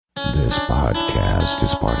This podcast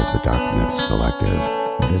is part of the Dark Myths Collective.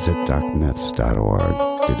 Visit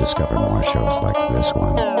darkmyths.org to discover more shows like this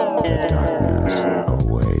one. The darkness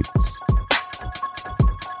awaits.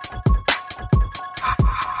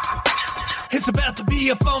 It's about to be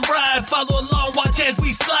a fun ride. Follow along, watch as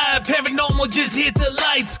we slide. Paranormal just hit the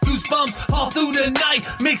lights. Goosebumps all through the night.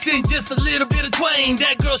 Mixing just a little bit of twain.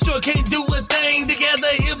 That girl sure can't do a thing. Together,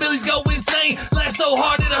 hillbillies go insane. Laugh so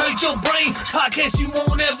hard it'll hurt your brain. Podcast you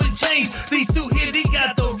won't ever change. These two here, they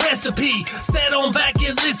got the recipe. Sit on back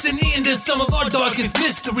and listen in to some of our darkest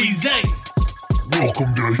mysteries, eh?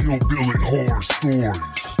 Welcome to Hillbilly Horror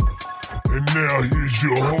Stories. And now here's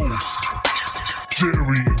your hosts,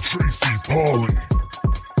 Jerry and Tracy Polly,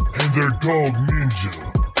 and their dog Ninja.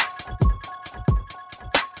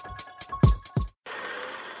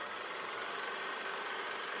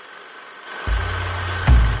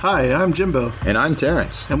 Hi, I'm Jimbo, And I'm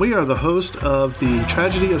Terrence. and we are the host of the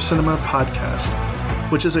Tragedy of Cinema podcast,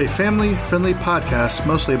 which is a family-friendly podcast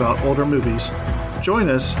mostly about older movies. Join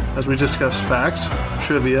us as we discuss facts,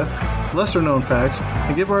 trivia, lesser-known facts,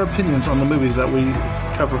 and give our opinions on the movies that we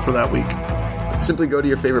cover for that week. Simply go to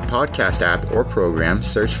your favorite podcast app or program,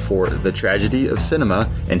 search for The Tragedy of Cinema,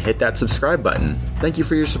 and hit that subscribe button. Thank you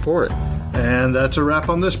for your support. And that's a wrap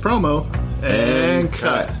on this promo. And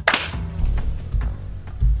cut.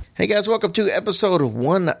 Hey guys, welcome to episode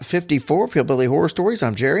 154 of Hillbilly Horror Stories.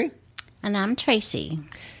 I'm Jerry. And I'm Tracy.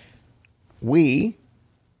 We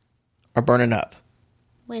are burning up.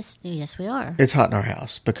 Yes, we are. It's hot in our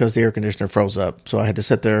house because the air conditioner froze up. So I had to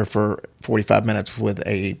sit there for 45 minutes with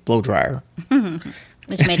a blow dryer.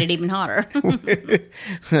 Which made it even hotter.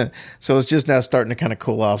 So it's just now starting to kind of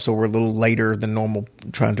cool off. So we're a little later than normal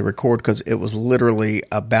trying to record because it was literally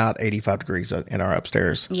about 85 degrees in our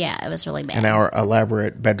upstairs. Yeah, it was really bad. In our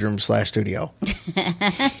elaborate bedroom/studio.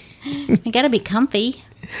 You gotta be comfy.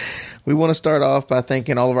 We want to start off by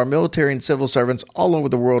thanking all of our military and civil servants all over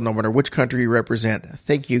the world, no matter which country you represent.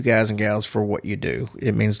 Thank you guys and gals for what you do.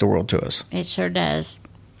 It means the world to us. It sure does.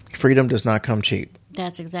 Freedom does not come cheap.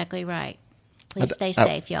 That's exactly right. Please stay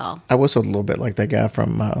safe, y'all. I whistled a little bit like that guy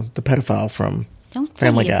from the pedophile from Don't say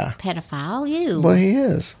Family you're Guy. a pedophile, you. Well, he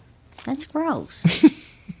is. That's gross.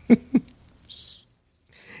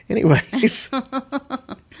 Anyways.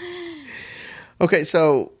 Okay,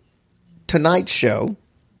 so tonight's show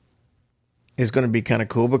is going to be kind of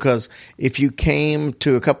cool because if you came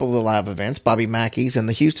to a couple of the live events, Bobby Mackey's and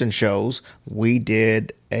the Houston shows, we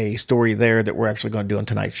did a story there that we're actually going to do on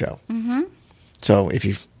tonight's show. Mm-hmm. So if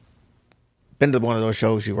you've been to one of those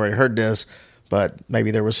shows, you've already heard this, but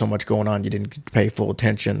maybe there was so much going on you didn't pay full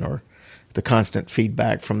attention or the constant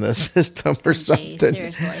feedback from the system or something.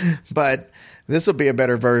 Seriously. But this will be a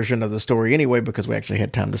better version of the story anyway because we actually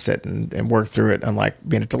had time to sit and work through it, unlike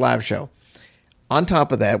being at the live show. On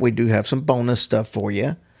top of that, we do have some bonus stuff for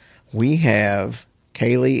you. We have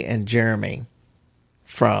Kaylee and Jeremy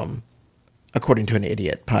from According to an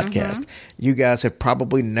Idiot podcast. Mm-hmm. You guys have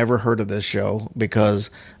probably never heard of this show because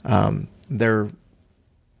they're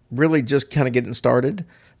really just kind of getting started.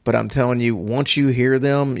 But I'm telling you, once you hear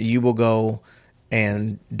them, you will go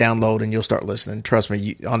and download and you'll start listening. Trust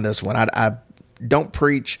me on this one. I don't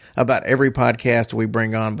preach about every podcast we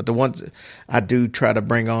bring on, but the ones I do try to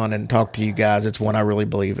bring on and talk to you guys, it's one I really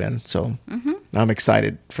believe in. So I'm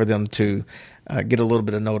excited for them to get a little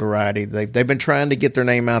bit of notoriety. They've been trying to get their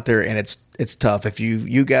name out there, and it's tough. If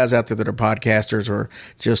you guys out there that are podcasters or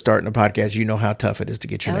just starting a podcast, you know how tough it is to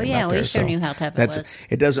get your name out there. We sure knew how tough it was.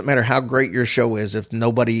 It doesn't matter how great your show is. If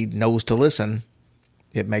nobody knows to listen,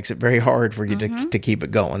 it makes it very hard for you to keep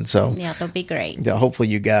it going. So Yeah, they'll be great. yeah, hopefully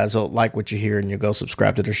you guys will like what you hear and you'll go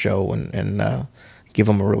subscribe to the show and give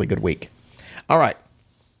them a really good week. All right.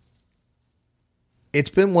 It's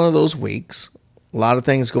been one of those weeks. A lot of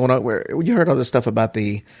things going on. Where you heard all this stuff about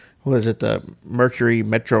the Mercury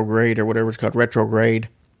retrograde or whatever it's called, retrograde,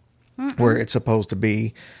 where it's supposed to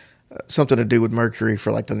be something to do with Mercury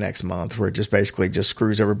for like the next month, where it just basically just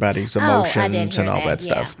screws everybody's emotions and all that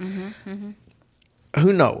stuff.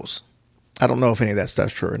 Who knows? I don't know if any of that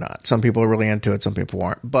stuff's true or not. Some people are really into it. Some people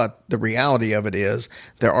aren't. But the reality of it is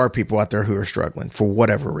there are people out there who are struggling for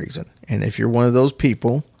whatever reason. And if you're one of those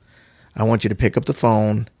people, I want you to pick up the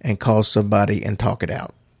phone and call somebody and talk it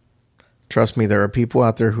out. Trust me, there are people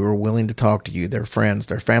out there who are willing to talk to you. They're friends,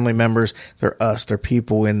 they're family members, they're us, they're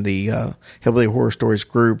people in the Hillbilly Horror Stories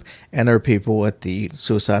group, and there are people at the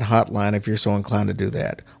suicide hotline if you're so inclined to do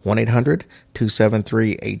that.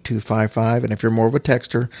 1-800-273-8255. And if you're more of a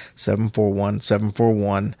texter,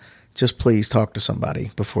 741-741. Just please talk to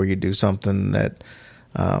somebody before you do something that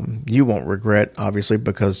You won't regret, obviously,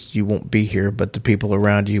 because you won't be here, but the people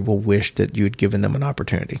around you will wish that you had given them an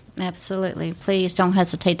opportunity. Absolutely. Please don't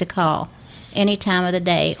hesitate to call any time of the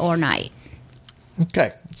day or night.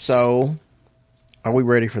 Okay, so are we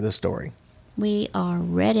ready for this story? We are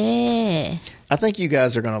ready. I think you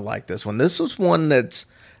guys are going to like this one. This was one that's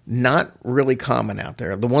not really common out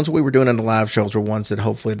there. The ones we were doing in the live shows were ones that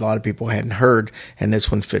hopefully a lot of people hadn't heard, and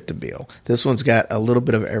this one fit the bill. This one's got a little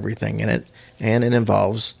bit of everything in it, and it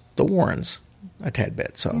involves the Warrens a tad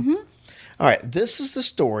bit. So, All right, this is the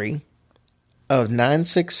story of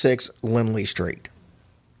 966 Lindley Street.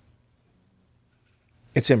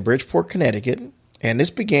 It's in Bridgeport, Connecticut, and this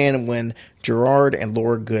began when Gerard and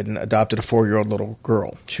Laura Gooden adopted a 4-year-old little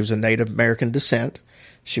girl. She was of Native American descent.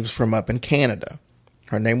 She was from up in Canada.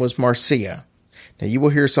 Her name was Marcia. Now, you will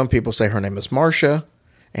hear some people say her name is Marcia,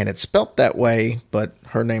 and it's spelt that way, but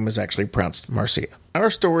her name is actually pronounced Marcia.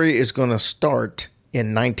 Our story is going to start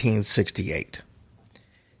in 1968.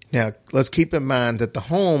 Now, let's keep in mind that the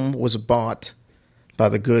home was bought by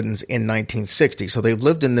the Goodens in 1960, so they've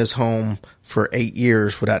lived in this home for 8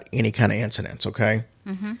 years without any kind of incidents, okay?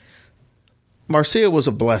 Mm-hmm. Marcia was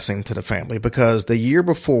a blessing to the family because the year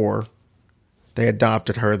before they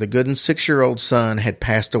adopted her, the Gooden's 6-year-old son had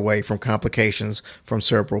passed away from complications from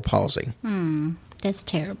cerebral palsy. That's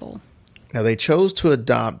terrible. Now, they chose to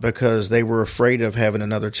adopt because they were afraid of having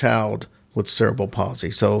another child with cerebral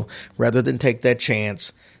palsy. So rather than take that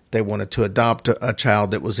chance, they wanted to adopt a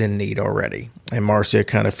child that was in need already. And Marcia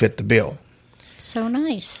kind of fit the bill. So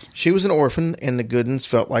nice. She was an orphan, and the Goodens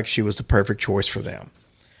felt like she was the perfect choice for them.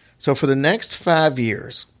 So for the next 5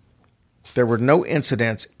 years, there were no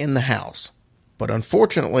incidents in the house. But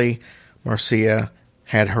unfortunately, Marcia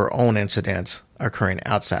had her own incidents occurring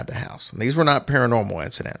outside the house. And these were not paranormal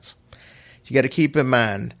incidents. You got to keep in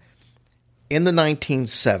mind, in the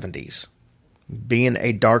 1970s, being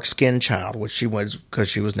a dark-skinned child, which she was because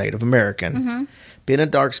she was Native American, being a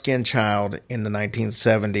dark-skinned child in the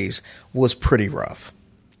 1970s was pretty rough.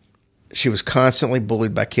 She was constantly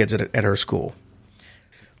bullied by kids at her school.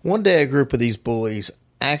 One day, a group of these bullies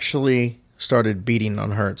actually started beating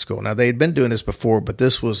on her at school. Now, they had been doing this before, but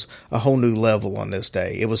this was a whole new level on this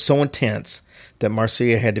day. It was so intense that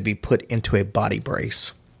Marcia had to be put into a body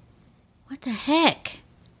brace. What the heck?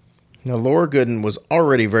 Now, Laura Gooden was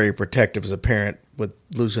already very protective as a parent with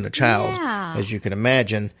losing a child, Yeah. as you can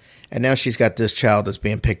imagine, and now she's got this child that's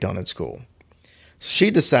being picked on in school. She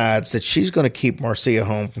decides that she's going to keep Marcia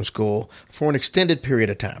home from school for an extended period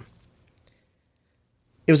of time.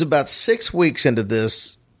 It was about 6 weeks into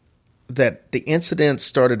this that the incidents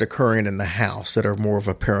started occurring in the house that are more of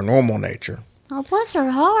a paranormal nature. Oh, bless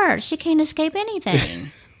her heart. She can't escape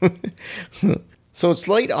anything. So it's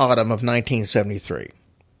late autumn of 1973.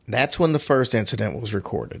 That's when the first incident was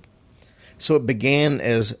recorded. So it began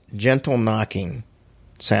as gentle knocking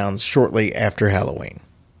sounds shortly after Halloween.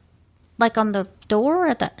 Like on the door?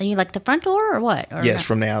 Like the front door or what? Or Yes, not?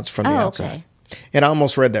 from the outside. Okay. And I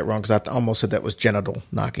almost read that wrong because I almost said that was genital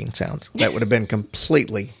knocking sounds. That would have been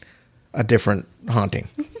completely a different haunting.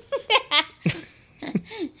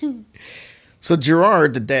 So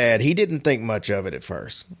Gerard, the dad, he didn't think much of it at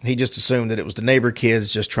first. He just assumed that it was the neighbor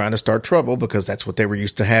kids just trying to start trouble because that's what they were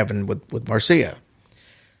used to having with Marcia.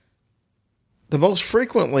 The most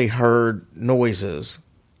frequently heard noises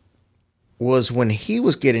was when he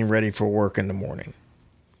was getting ready for work in the morning.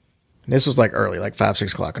 And this was like early, like 5,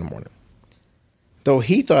 6 o'clock in the morning. Though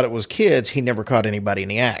he thought it was kids, he never caught anybody in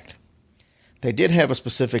the act. They did have a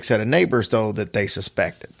specific set of neighbors, though, that they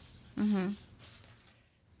suspected. Mm-hmm.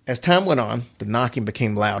 As time went on, the knocking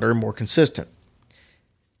became louder and more consistent.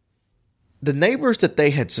 The neighbors that they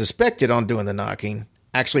had suspected on doing the knocking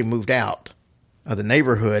actually moved out of the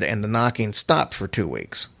neighborhood, and the knocking stopped for 2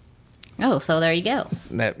 weeks. Oh, so there you go.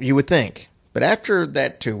 That you would think. But after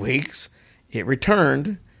that 2 weeks, it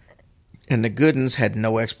returned, and the Goodens had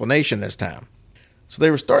no explanation this time. So they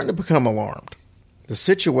were starting to become alarmed. The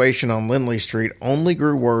situation on Lindley Street only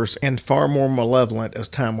grew worse and far more malevolent as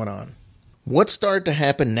time went on. What started to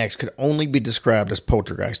happen next could only be described as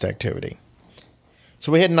poltergeist activity.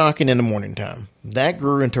 So we had knocking in the morning time. That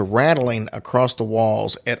grew into rattling across the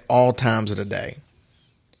walls at all times of the day.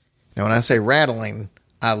 Now, when I say rattling,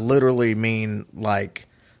 I literally mean like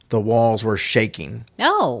the walls were shaking.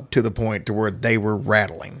 Oh. To the point to where they were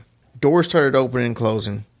rattling. Doors started opening and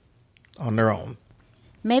closing on their own.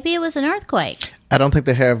 Maybe it was an earthquake. I don't think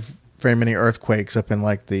they have very many earthquakes up in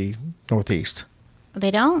like the Northeast. They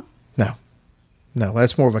don't? No,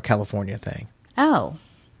 that's more of a California thing. Oh.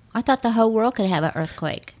 I thought the whole world could have an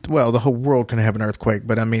earthquake, Well, the whole world can have an earthquake,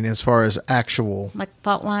 but I mean, as far as actual, like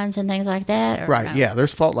fault lines and things like that. Or right? no? Yeah,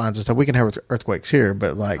 there's fault lines and stuff. We can have earthquakes here,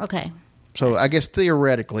 but like, Okay, so I guess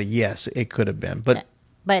theoretically, yes, it could have been, but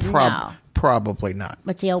no. probably not.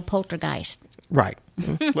 What's the old poltergeist? Right.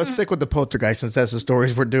 Let's stick with the poltergeist since that's the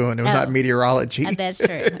stories we're doing and not meteorology. That's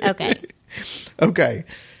true. Okay. Okay.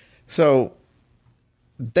 So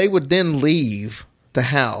they would then leave the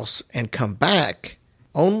house and come back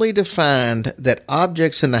only to find that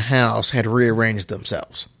objects in the house had rearranged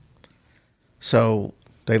themselves. So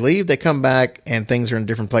they leave, they come back, and things are in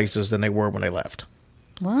different places than they were when they left.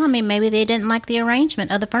 Well, I mean, maybe they didn't like the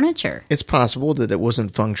arrangement of the furniture. It's possible that it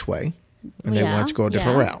wasn't feng shui and they Yeah, wanted to go a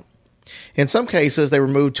different yeah. route. In some cases, they were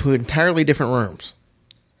moved to entirely different rooms.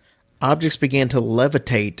 Objects began to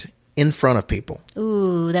levitate in front of people.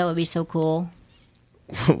 Ooh, that would be so cool.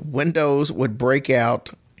 Windows would break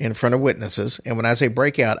out in front of witnesses. And when I say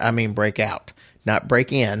break out, I mean break out, not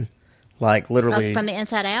break in, like literally From the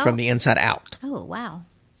inside out? from the inside out. Oh, wow.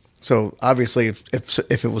 So obviously,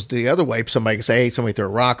 if it was the other way, somebody could say, hey, somebody threw a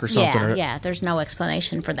rock or something. Yeah, there's no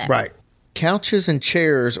explanation for that. Right. Couches and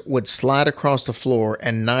chairs would slide across the floor,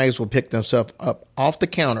 and knives would pick themselves up off the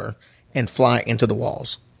counter and fly into the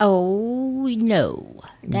walls. Oh, no.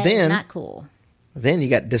 That is Then- not cool. Then you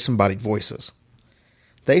got disembodied voices.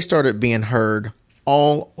 They started being heard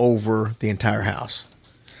all over the entire house.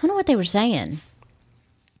 I wonder what they were saying.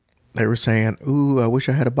 They were saying, ooh, I wish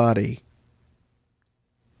I had a body.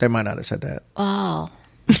 They might not have said that. Oh.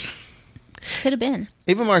 Could have been.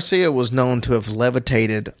 Eva Marcia was known to have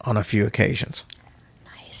levitated on a few occasions.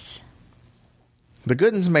 Nice. The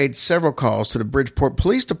Goodens made several calls to the Bridgeport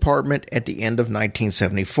Police Department at the end of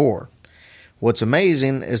 1974. What's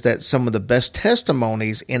amazing is that some of the best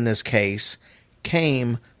testimonies in this case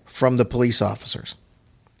came from the police officers.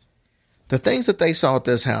 The things that they saw at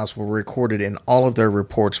this house were recorded in all of their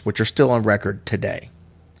reports, which are still on record today.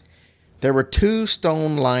 There were 2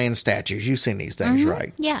 stone lion statues. You've seen these things,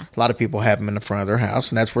 right? Yeah. A lot of people have them in the front of their house,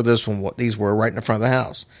 and that's where these were, right in the front of the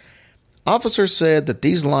house. Officers said that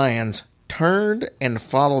these lions turned and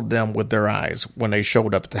followed them with their eyes when they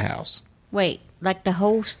showed up at the house. Wait, like the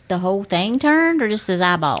whole thing turned, or just his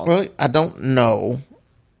eyeballs? Well, I don't know,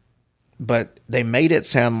 but they made it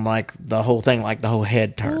sound like the whole thing, like the whole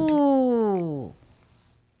head turned. Ooh.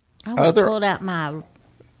 I would have pulled out my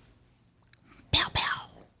pow pow.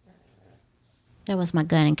 That was my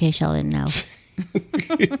gun, in case y'all didn't know.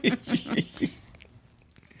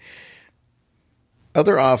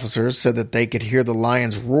 Other officers said that they could hear the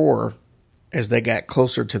lions roar as they got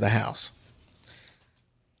closer to the house.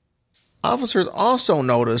 Officers also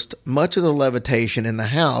noticed much of the levitation in the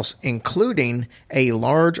house, including a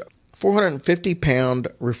large 450-pound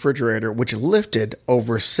refrigerator which lifted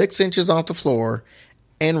over 6 inches off the floor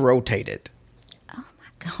and rotated.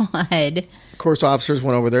 God. Of course, officers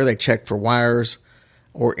went over there. They checked for wires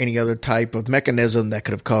or any other type of mechanism that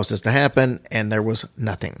could have caused this to happen, and there was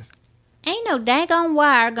nothing. Ain't no daggone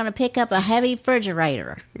wire gonna pick up a heavy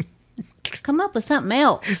refrigerator. Come up with something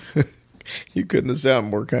else. You couldn't have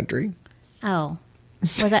sounded more country. Oh.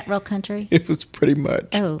 Was that real country? It was pretty much.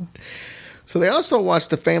 Oh. So they also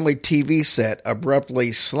watched the family TV set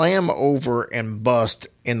abruptly slam over and bust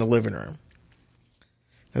in the living room.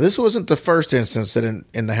 Now, this wasn't the first instance that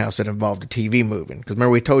in the house that involved a TV moving. Because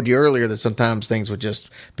remember, we told you earlier that sometimes things would just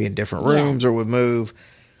be in different rooms or would move.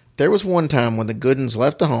 There was one time when the Goodens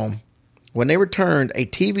left the home. When they returned, a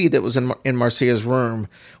TV that was in Marcia's room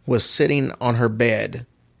was sitting on her bed.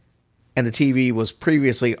 And the TV was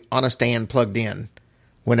previously on a stand plugged in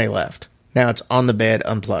when they left. Now it's on the bed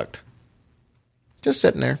unplugged. Just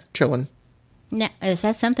sitting there, chilling. Now, is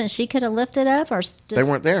that something she could have lifted up, or just... They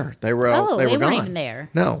weren't there. They were all, they were weren't gone. even there.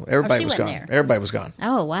 No, everybody she was wasn't gone. there. Everybody was gone.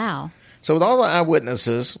 Oh, wow. So with all the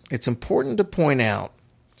eyewitnesses, it's important to point out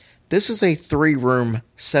this is a 3-room,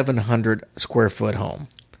 700 square foot home.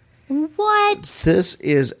 What? This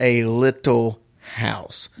is a little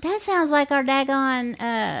house. That sounds like our daggone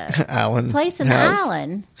Island place in house. the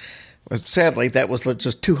island. Sadly, that was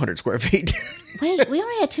just 200 square feet. Wait, we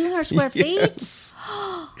only had 200 square feet? Yes.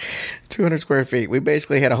 200 square feet. We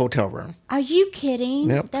basically had a hotel room. Are you kidding?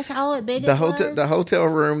 Yep. That's all it big The was? hotel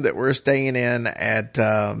room that we're staying in at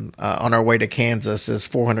on our way to Kansas is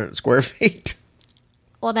 400 square feet.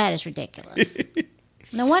 Well, that is ridiculous.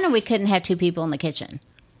 No wonder we couldn't have 2 people in the kitchen.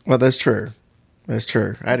 Well, that's true. That's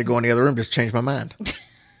true. I had to go in the other room just to change my mind.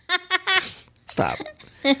 Stop.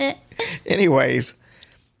 Anyways,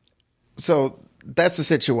 so that's the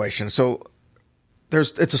situation. So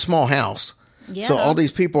it's a small house. Yeah. So all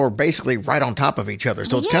these people are basically right on top of each other.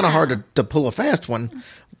 So it's kind of hard to pull a fast one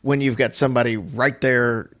when you've got somebody right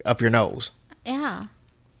there up your nose. Yeah.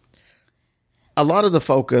 A lot of the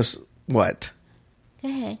focus, what? Go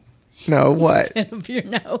ahead. No, what? Up your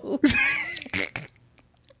nose.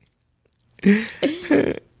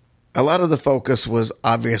 A lot of the focus was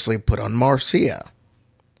obviously put on Marcia.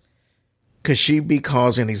 Could she be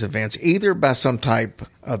causing these events either by some type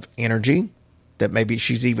of energy that maybe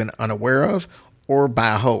she's even unaware of, or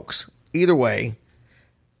by a hoax? Either way,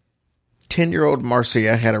 10-year-old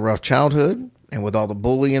Marcia had a rough childhood, and with all the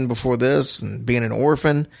bullying before this and being an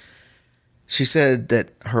orphan, she said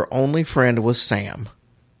that her only friend was Sam.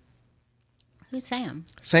 Who's Sam?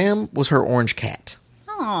 Sam was her orange cat.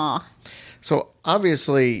 Aw. So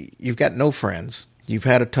obviously, you've got no friends. You've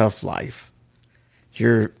had a tough life.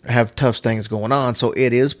 You have tough things going on. So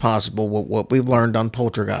it is possible what we've learned on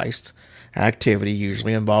Poltergeist activity,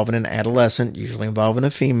 usually involving an adolescent, usually involving a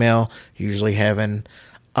female, usually having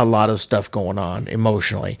a lot of stuff going on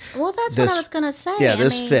emotionally. Well, that's what I was going to say. Yeah,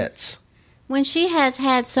 this fits. When she has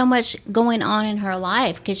had so much going on in her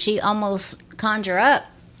life, could she almost conjure up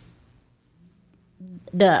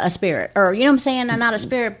a spirit? Or, you know what I'm saying? Not a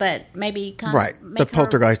spirit, but maybe... Right, the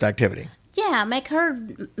poltergeist activity. Yeah,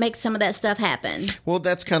 make some of that stuff happen. Well,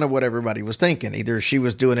 that's kind of what everybody was thinking. Either she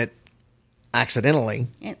was doing it accidentally,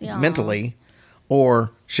 mentally,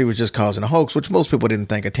 or she was just causing a hoax, which most people didn't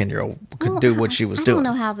think a 10-year-old could do what she was doing. I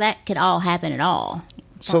don't know how that could all happen at all.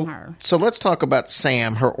 So let's talk about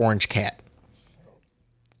Sam, her orange cat.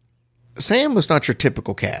 Sam was not your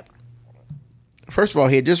typical cat. First of all,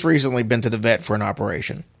 he had just recently been to the vet for an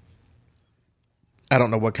operation. I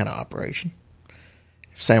don't know what kind of operation.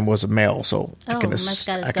 Sam was a male, so I can must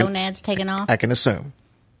got his gonads taken off. I can assume.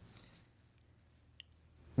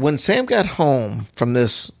 When Sam got home from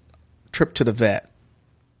this trip to the vet,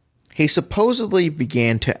 he supposedly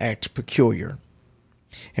began to act peculiar.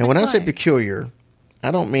 And when I say peculiar,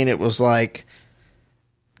 I don't mean it was like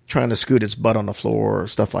trying to scoot its butt on the floor or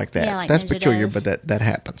stuff like that. Yeah, like that's Ninja peculiar, does. but that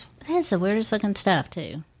happens. That's the weirdest looking stuff,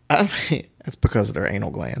 too. I mean, that's because of their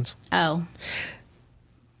anal glands. Oh.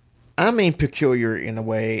 I mean peculiar in a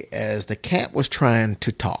way as the cat was trying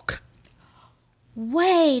to talk.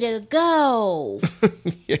 Way to go.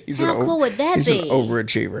 Yeah, How cool would that be? He's an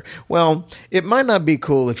overachiever. Well, it might not be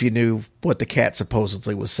cool if you knew what the cat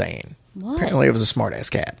supposedly was saying. What? Apparently it was a smart-ass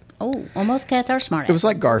cat. Oh, well, most cats are smart. It was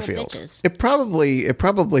like Garfield. It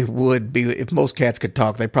probably would be, if most cats could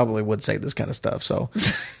talk, they probably would say this kind of stuff. So,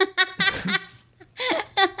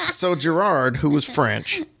 so Gerard, who was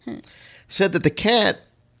French, said that the cat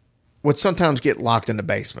would sometimes get locked in the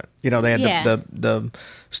basement. You know, they had the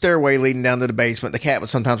stairway leading down to the basement. The cat would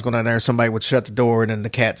sometimes go down there, somebody would shut the door, and then the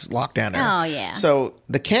cat's locked down there. Oh, yeah. So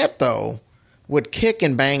the cat, though, would kick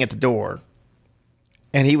and bang at the door,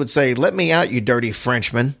 and he would say, "Let me out, you dirty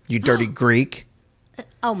Frenchman, you dirty Greek."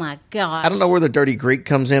 Oh, my gosh. I don't know where the dirty Greek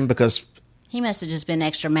comes in because... He must have just been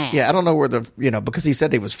extra mad. Yeah, I don't know where because he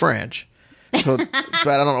said he was French. So,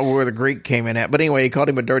 so I don't know where the Greek came in at. But anyway, he called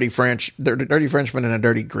him a dirty Frenchman and a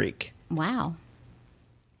dirty Greek. Wow.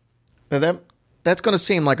 Now that's going to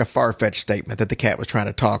seem like a far-fetched statement that the cat was trying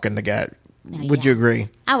to talk and the guy... Would you agree?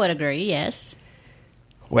 I would agree, yes.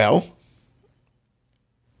 Well,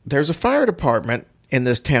 there's a fire department in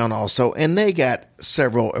this town also, and they got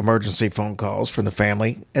several emergency phone calls from the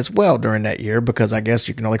family as well during that year because I guess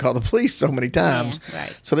you can only call the police so many times. Yeah,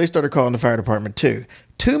 right. So they started calling the fire department too.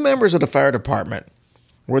 2 members of the fire department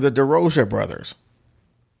were the DeRosa brothers.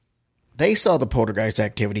 They saw the poltergeist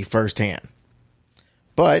activity firsthand.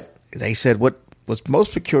 But they said what was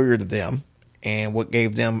most peculiar to them and what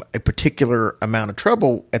gave them a particular amount of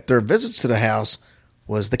trouble at their visits to the house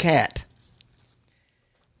was the cat.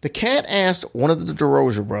 The cat asked one of the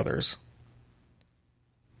DeRosa brothers,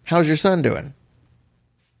 "How's your son doing?"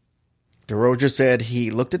 DeRosa said he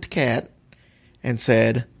looked at the cat and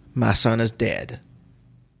said, "My son is dead."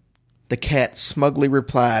 The cat smugly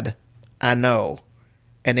replied, "I know,"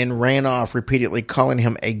 and then ran off repeatedly calling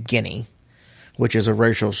him a guinea, which is a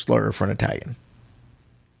racial slur for an Italian.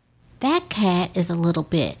 That cat is a little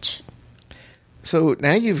bitch. So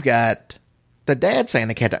now you've got the dad saying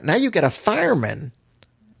the cat talked. Now you've got a fireman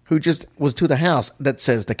who just was to the house that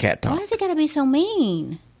says the cat talked. Why is it got to be so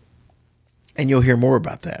mean? And you'll hear more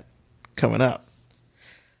about that coming up.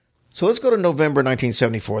 So let's go to November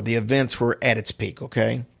 1974. The events were at its peak,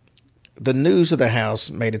 okay? The news of the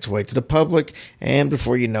house made its way to the public, and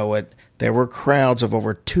before you know it, there were crowds of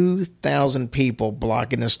over 2,000 people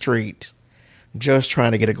blocking the street just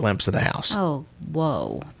trying to get a glimpse of the house. Oh,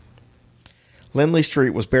 whoa. Lindley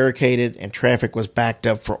Street was barricaded and traffic was backed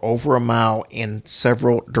up for over a mile in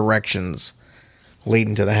several directions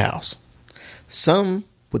leading to the house. Some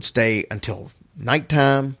would stay until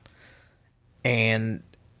nighttime, and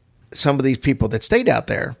some of these people that stayed out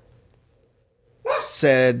there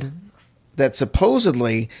said that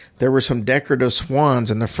supposedly there were some decorative swans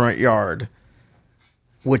in the front yard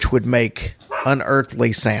which would make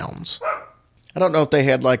unearthly sounds. I don't know if they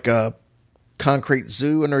had like a concrete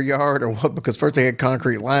zoo in their yard or what, because first they had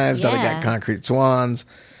concrete lines, now they got concrete swans.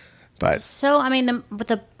 But so, I mean,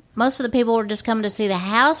 most of the people were just coming to see the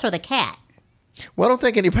house or the cat? Well, I don't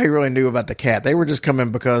think anybody really knew about the cat. They were just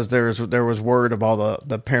coming because there was word of all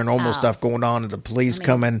the paranormal stuff going on, and the police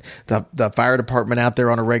coming, the fire department out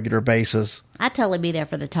there on a regular basis. I'd totally be there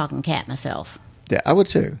for the talking cat myself. Yeah, I would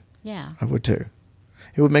too. Yeah. I would too.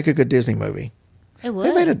 It would make a good Disney movie. It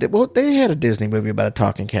would. They had a Disney movie about a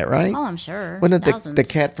talking cat, right? Oh, I'm sure. Wasn't it the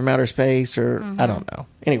cat from outer space, or I don't know.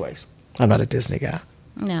 Anyways, I'm not a Disney guy.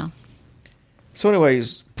 No. So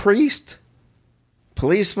anyways, priest,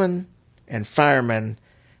 policeman, and firemen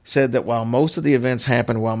said that while most of the events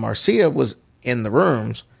happened while Marcia was in the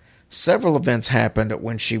rooms, several events happened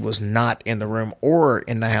when she was not in the room or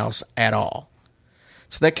in the house at all.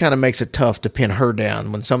 So that kind of makes it tough to pin her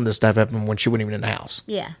down when some of this stuff happened when she wasn't even in the house.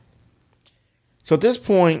 Yeah. So at this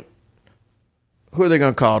point, who are they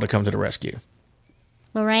going to call to come to the rescue?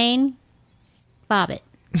 Lorraine Bobbitt.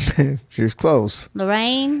 She was close.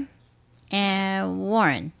 Lorraine and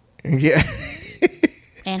Warren. Yeah.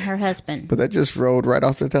 And her husband. But that just rolled right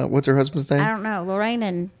off the tongue. What's her husband's name? I don't know. Lorraine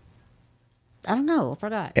and... I don't know. I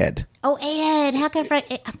forgot. Ed. Oh, Ed. How can I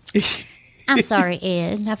forget? I'm sorry,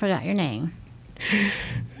 Ed. I forgot your name.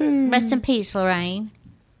 Rest in peace, Lorraine.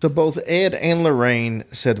 So both Ed and Lorraine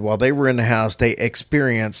said while they were in the house, they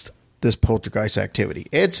experienced this poltergeist activity.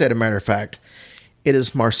 Ed said, a matter of fact, it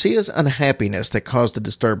is Marcia's unhappiness that caused the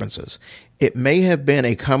disturbances. It may have been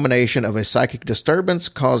a combination of a psychic disturbance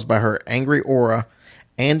caused by her angry aura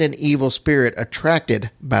and an evil spirit attracted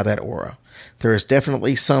by that aura. There is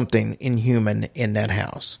definitely something inhuman in that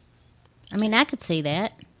house. I mean, I could see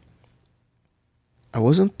that. I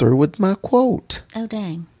wasn't through with my quote. Oh,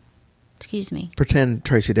 dang. Excuse me. Pretend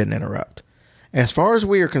Tracy didn't interrupt. As far as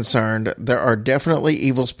we are concerned, there are definitely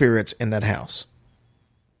evil spirits in that house.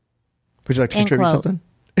 Would you like to contribute something?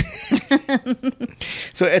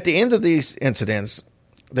 So at the end of these incidents,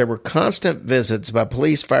 there were constant visits by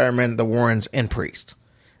police, firemen, the Warrens, and priests.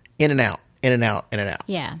 In and out, in and out, in and out.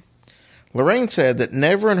 Yeah. Lorraine said that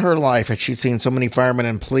never in her life had she seen so many firemen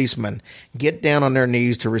and policemen get down on their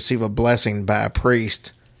knees to receive a blessing by a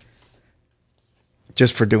priest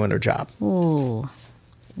just for doing their job. Ooh.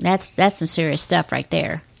 That's some serious stuff right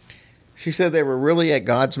there. She said they were really at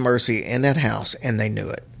God's mercy in that house, and they knew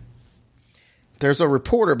it. There's a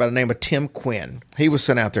reporter by the name of Tim Quinn. He was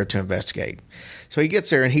sent out there to investigate. So he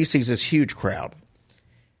gets there, and he sees this huge crowd.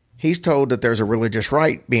 He's told that there's a religious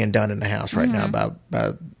rite being done in the house right now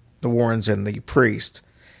by the Warrens and the priest.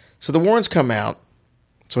 So the Warrens come out,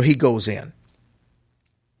 so he goes in.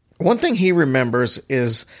 One thing he remembers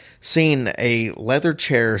is seeing a leather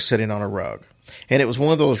chair sitting on a rug. And it was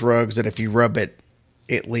one of those rugs that if you rub it,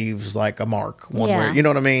 it leaves like a mark one way. You know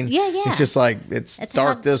what I mean? Yeah, yeah. It's just like, it's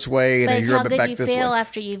dark this way, and then you rub it back this way. But it's how good you feel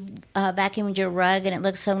after you've vacuumed your rug and it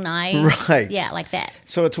looks so nice. Right. Yeah, like that.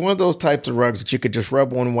 So it's one of those types of rugs that you could just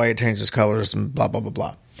rub one way, it changes colors, and blah, blah, blah,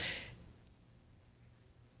 blah.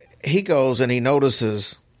 He goes and he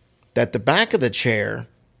notices that the back of the chair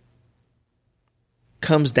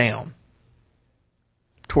comes down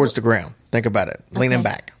towards the ground. Think about it. Leaning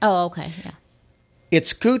back. Oh, okay. Yeah. It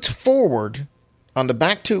scoots forward on the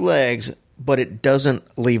back two legs, but it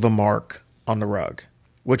doesn't leave a mark on the rug,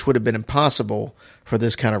 which would have been impossible for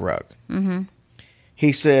this kind of rug. Mm-hmm.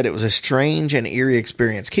 He said it was a strange and eerie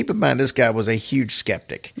experience. Keep in mind, this guy was a huge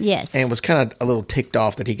skeptic. Yes. And was kind of a little ticked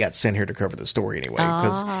off that he got sent here to cover the story anyway,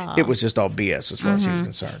 because it was just all BS as far as he was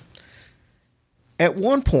concerned. At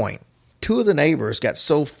one point, two of the neighbors got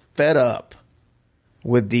so fed up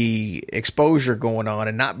with the exposure going on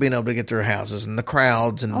and not being able to get to their houses and the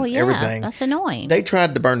crowds and everything. That's annoying. They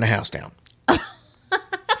tried to burn the house down. I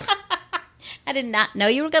did not know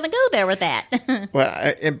you were going to go there with that.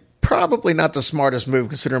 Well, probably not the smartest move,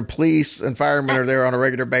 considering police and firemen are there on a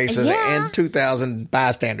regular basis and 2,000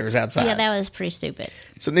 bystanders outside. Yeah, that was pretty stupid.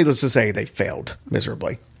 So needless to say, they failed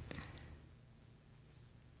miserably.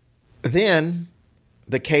 Then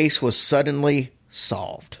the case was suddenly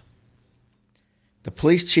solved. The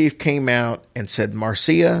police chief came out and said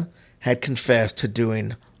Marcia had confessed to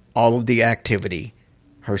doing all of the activity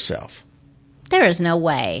herself. There is no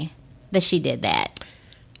way that she did that.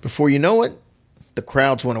 Before you know it, the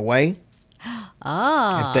crowds went away.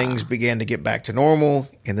 Oh. And things began to get back to normal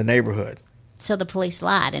in the neighborhood. So the police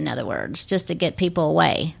lied, in other words, just to get people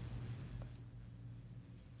away.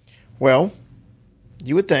 Well,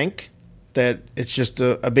 you would think that it's just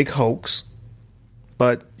a big hoax,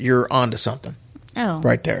 but you're onto something. Oh.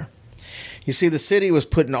 Right there. You see, the city was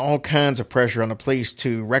putting all kinds of pressure on the police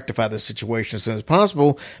to rectify the situation as soon as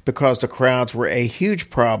possible because the crowds were a huge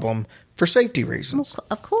problem for safety reasons. Well,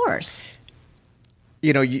 of course.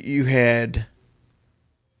 You know, you had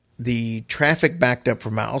the traffic backed up for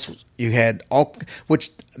miles. You had which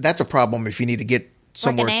that's a problem if you need to get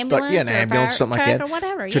somewhere. Like an ambulance, an ambulance, something like that. Or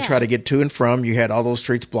whatever, to try to get to and from. You had all those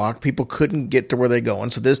streets blocked. People couldn't get to where they're going.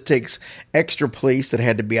 So this takes extra police that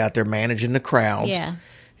had to be out there managing the crowds. Yeah.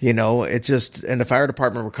 You know, it's just, and the fire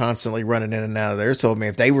department were constantly running in and out of there. So, I mean,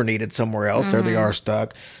 if they were needed somewhere else, there they are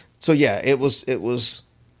stuck. So, yeah, it was,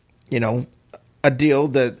 you know, a deal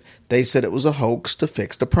that they said it was a hoax to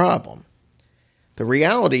fix the problem. The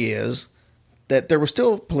reality is that there were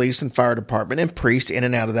still police and fire department and priests in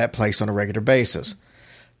and out of that place on a regular basis.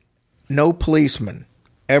 No policeman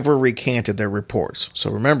ever recanted their reports. So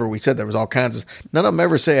remember, we said there was all kinds of, none of them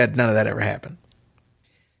ever said none of that ever happened.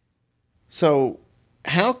 So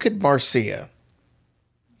how could Marcia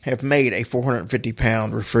have made a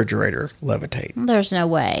 450-pound refrigerator levitate? There's no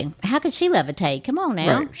way. How could she levitate? Come on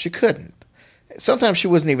now. Right, she couldn't. Sometimes she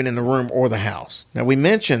wasn't even in the room or the house. Now, we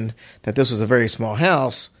mentioned that this was a very small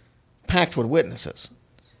house, packed with witnesses.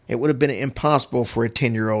 It would have been impossible for a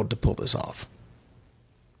 10-year-old to pull this off.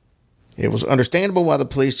 It was understandable why the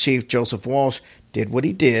police chief, Joseph Walsh, did what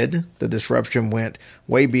he did. The disruption went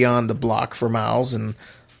way beyond the block for miles and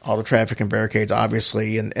all the traffic and barricades,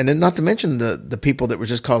 obviously. And then not to mention the people that were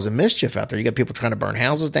just causing mischief out there. You got people trying to burn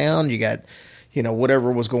houses down. You got, you know,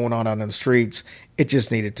 whatever was going on out in the streets. It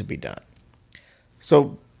just needed to be done.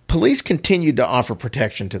 So police continued to offer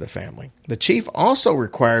protection to the family. The chief also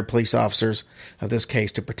required police officers of this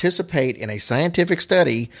case to participate in a scientific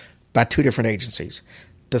study by two different agencies,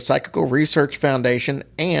 the Psychical Research Foundation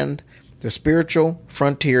and the Spiritual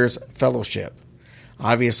Frontiers Fellowship.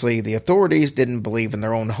 Obviously, the authorities didn't believe in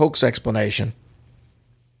their own hoax explanation.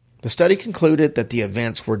 The study concluded that the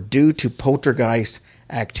events were due to poltergeist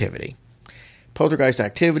activity. Poltergeist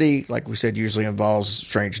activity, like we said, usually involves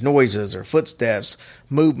strange noises or footsteps,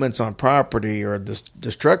 movements on property, or the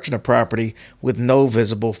destruction of property with no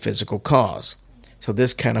visible physical cause. So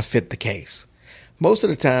this kind of fit the case. Most of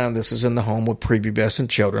the time, this is in the home with prepubescent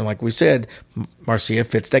children. Like we said, Marcia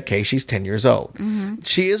fits that case. She's 10 years old. Mm-hmm.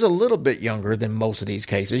 She is a little bit younger than most of these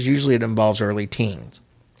cases. Usually it involves early teens.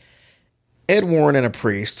 Ed Warren and a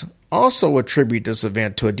priest also attribute this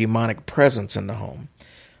event to a demonic presence in the home.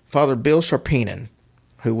 Father Bill Sharpinen,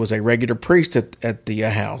 who was a regular priest at the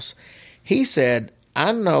house, he said,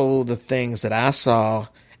 "I know the things that I saw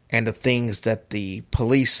and the things that the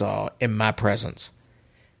police saw in my presence.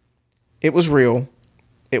 It was real.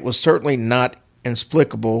 It was certainly not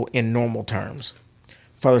inexplicable in normal terms."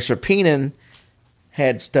 Father Sharpinen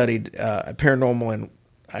had studied paranormal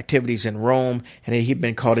activities in Rome, and he'd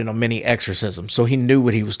been called in on many exorcisms, so he knew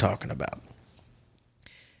what he was talking about.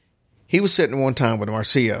 He was sitting one time with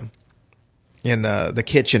Marcia in the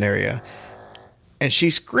kitchen area, and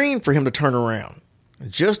she screamed for him to turn around.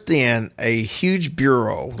 Just then, a huge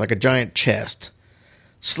bureau, like a giant chest,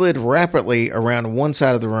 slid rapidly around one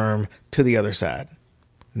side of the room to the other side.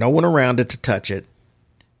 No one around it to touch it,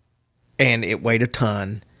 and it weighed a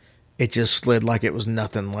ton. It just slid like it was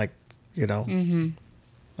nothing, like, you know,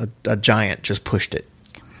 a giant just pushed it.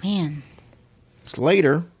 Man. So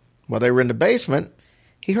later, while they were in the basement,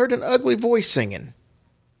 he heard an ugly voice singing.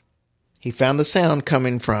 He found the sound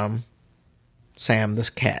coming from Sam,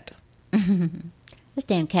 this cat. This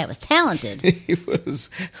damn cat was talented. He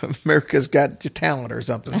was America's Got Talent or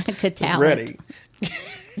something. Good talent. Ready.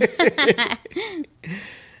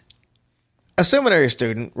 A seminary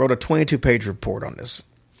student wrote a 22-page report on this.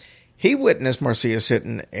 He witnessed Marcia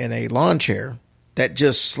sitting in a lawn chair that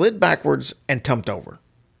just slid backwards and tumped over.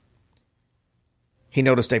 He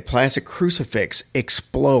noticed a plastic crucifix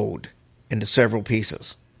explode into several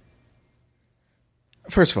pieces.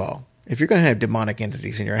 First of all, if you're going to have demonic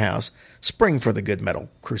entities in your house, spring for the good metal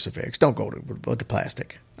crucifix. Don't go with the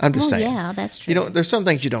plastic. I'm just saying. Yeah, that's true. You know, there's some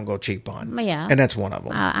things you don't go cheap on. Yeah. And that's one of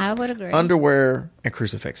them. I would agree. Underwear and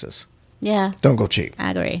crucifixes. Yeah. Don't go cheap.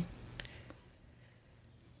 I agree.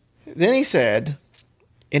 Then he said,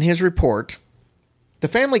 in his report, the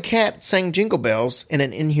family cat sang Jingle Bells in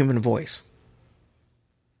an inhuman voice.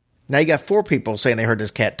 Now you got 4 people saying they heard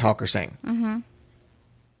this cat talk or sing. Mm-hmm.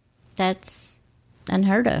 That's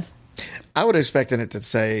unheard of. I would have expected it to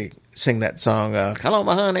sing that song, "Hello,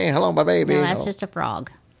 my honey, hello, my baby." No, that's just a frog.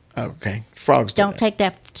 Okay. Frogs Don't take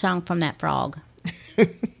that song from that frog.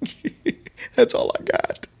 That's all I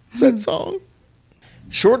got. It's that song.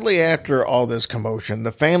 Shortly after all this commotion,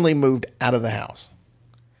 the family moved out of the house.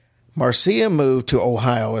 Marcia moved to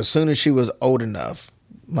Ohio as soon as she was old enough,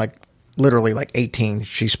 like literally like 18,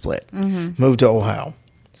 she split, moved to Ohio.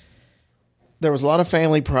 There was a lot of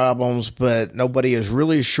family problems, but nobody is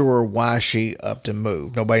really sure why she upped and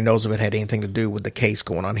moved. Nobody knows if it had anything to do with the case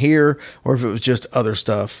going on here or if it was just other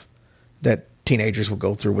stuff that teenagers would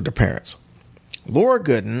go through with their parents. Laura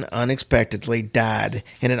Gooden unexpectedly died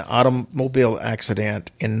in an automobile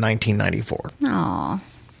accident in 1994. Aww.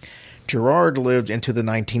 Gerard lived into the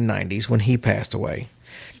 1990s when he passed away.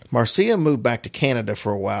 Marcia moved back to Canada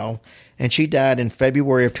for a while, and she died in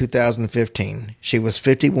February of 2015. She was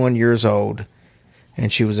 51 years old,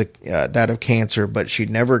 and she was died of cancer, but she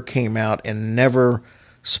never came out and never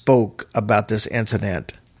spoke about this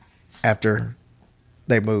incident after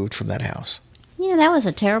they moved from that house. Yeah, that was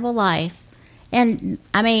a terrible life. And,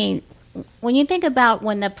 I mean, when you think about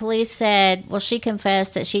when the police said, well, she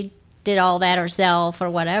confessed that she did all that herself or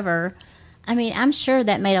whatever, I mean, I'm sure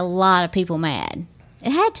that made a lot of people mad.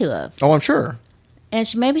 It had to have. Oh, I'm sure. And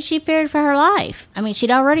maybe she feared for her life. I mean, she'd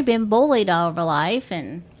already been bullied all of her life.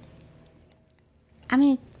 And, I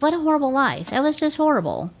mean, what a horrible life. That was just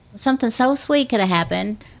horrible. Something so sweet could have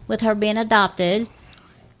happened with her being adopted.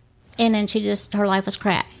 And then her life was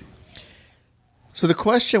crap. So the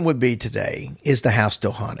question would be today, is the house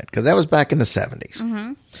still haunted? Because that was back in the 70s.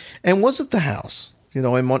 Mm-hmm. And was it the house? You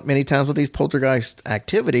know, and many times with these poltergeist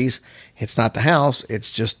activities, it's not the house,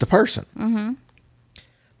 it's just the person. Mm-hmm.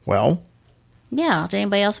 Well. Yeah, did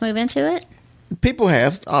anybody else move into it? People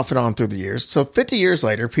have, off and on through the years. So 50 years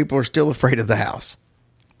later, people are still afraid of the house.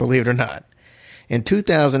 Believe it or not. In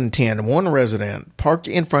 2010, one resident parked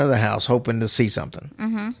in front of the house hoping to see something.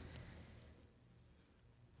 Mm-hmm.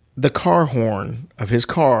 The car horn of his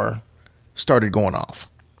car started going off.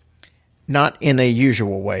 Not in a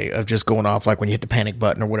usual way of just going off like when you hit the panic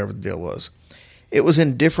button or whatever the deal was. It was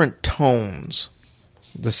in different tones.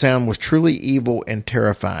 The sound was truly evil and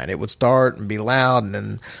terrifying. It would start and be loud and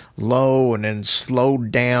then low and then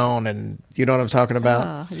slowed down, and you know what I'm talking about?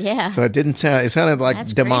 Oh, yeah. So it didn't sound, it sounded like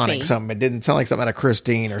That's demonic creepy. something. It didn't sound like something out of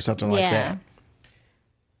Christine or something like that.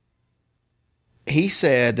 He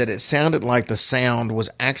said that it sounded like the sound was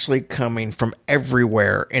actually coming from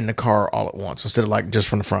everywhere in the car all at once, instead of like just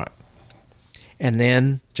from the front. And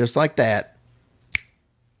then, just like that,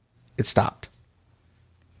 it stopped.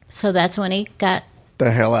 So that's when he got the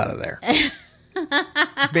hell out of there.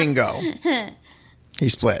 Bingo. He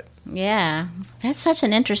split. Yeah. That's such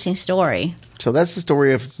an interesting story. So that's the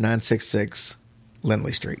story of 966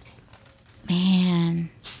 Lindley Street. Man.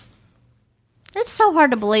 It's so hard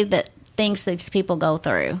to believe that things these people go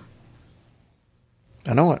through.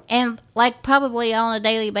 I know it. And like probably on a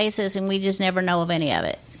daily basis, and we just never know of any of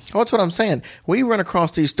it. Oh, that's what I'm saying. We run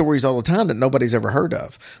across these stories all the time that nobody's ever heard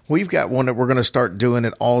of. We've got one that we're going to start doing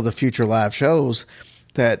at all the future live shows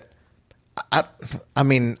that, I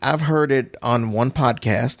mean, I've heard it on one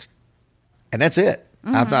podcast, and that's it.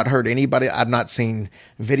 Mm-hmm. I've not heard anybody. I've not seen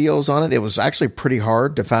videos on it. It was actually pretty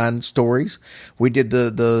hard to find stories. We did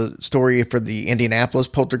the story for the Indianapolis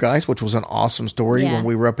poltergeist, which was an awesome story when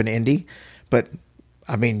we were up in Indy. But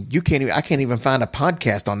I mean, I can't even find a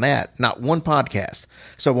podcast on that. Not one podcast.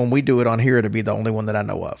 So when we do it on here, it'll be the only one that I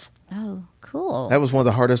know of. Oh, cool. That was one of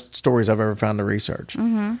the hardest stories I've ever found to research.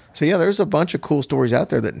 Mm-hmm. So yeah, there's a bunch of cool stories out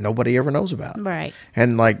there that nobody ever knows about. Right.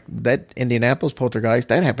 And like that Indianapolis poltergeist,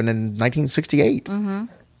 that happened in 1968. Mm-hmm.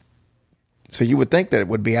 So you would think that it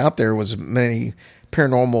would be out there. Was many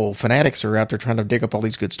paranormal fanatics are out there trying to dig up all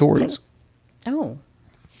these good stories. Oh,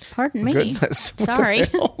 pardon me. Goodness. Sorry.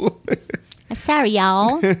 Sorry,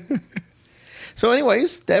 y'all. So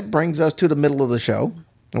anyways, that brings us to the middle of the show.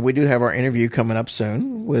 And we do have our interview coming up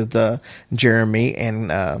soon with Jeremy and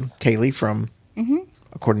Kaylee from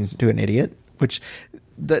According to an Idiot, which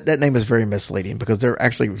that name is very misleading because they're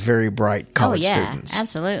actually very bright college students.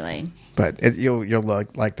 Absolutely. But you'll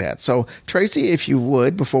like that. So, Tracy, if you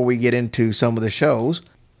would, before we get into some of the shows.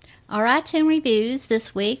 Our iTunes reviews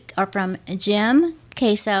this week are from Jim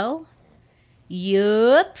Queso.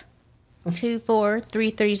 Yup.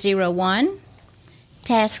 243301.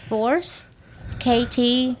 Task Force.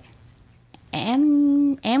 KT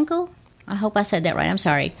Amgal. I hope I said that right. I'm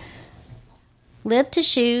sorry. Live to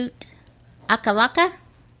Shoot. Akalaka.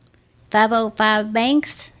 505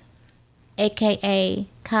 Banks. AKA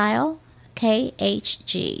Kyle.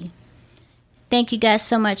 KHG. Thank you guys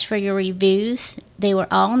so much for your reviews. They were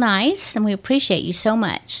all nice, and we appreciate you so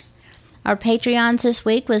much. Our Patreons this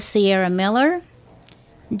week was Sierra Miller,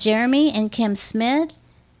 Jeremy and Kim Smith,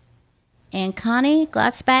 and Connie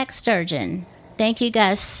Glotzbach Sturgeon. thank you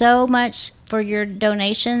guys so much for your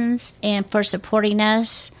donations and for supporting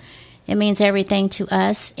us. It means everything to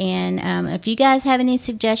us. And if you guys have any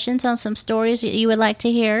suggestions on some stories that you would like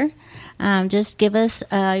to hear, just give us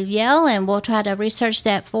a yell and we'll try to research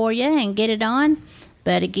that for you and get it on.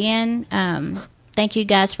 But again, thank you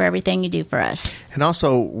guys for everything you do for us. And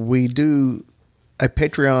also, we do a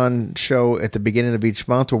Patreon show at the beginning of each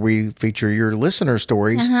month where we feature your listener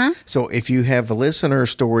stories. So if you have listener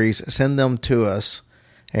stories, send them to us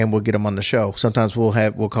and we'll get them on the show. Sometimes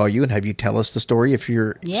we'll call you and have you tell us the story if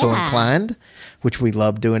you're so inclined, which we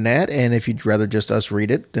love doing that. And if you'd rather just us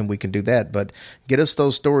read it, then we can do that. But get us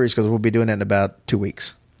those stories because we'll be doing that in about 2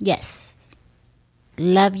 weeks. Yes.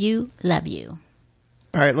 Love you. Love you.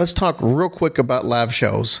 All right, let's talk real quick about live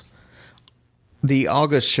shows. The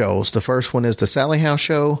August shows. The first one is the Sally House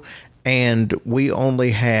show, and we only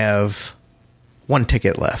have 1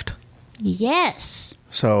 ticket left. Yes.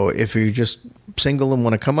 So if you're just single and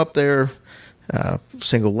want to come up there,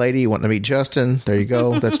 single lady, wanting to meet Justin, there you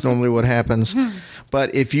go. That's normally what happens.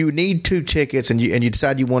 But if you need 2 tickets and you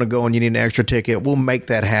decide you want to go and you need an extra ticket, we'll make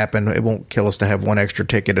that happen. It won't kill us to have 1 extra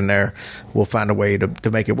ticket in there. We'll find a way to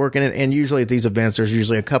make it work. And usually at these events, there's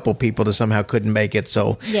usually a couple people that somehow couldn't make it.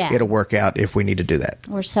 So it'll work out if we need to do that.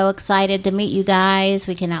 We're so excited to meet you guys.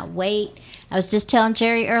 We cannot wait. I was just telling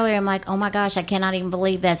Jerry earlier, I'm like, oh my gosh, I cannot even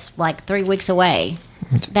believe that's like 3 weeks away.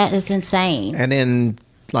 That is insane. And then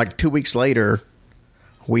like 2 weeks later,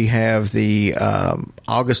 we have the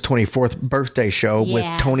August 24th birthday show with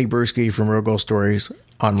Tony Bruschi from Real Ghost Stories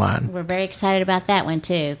online. We're very excited about that one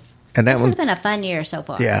too. And that this has been a fun year so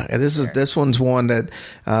far. Yeah, and this one's one that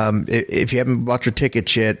if you haven't bought your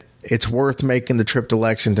tickets yet, it's worth making the trip to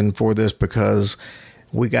Lexington for this because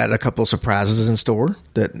we got a couple of surprises in store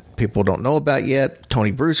that people don't know about yet.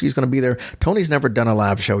 Tony Bruschi's going to be there. Tony's never done a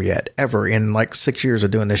live show yet, ever, in like 6 years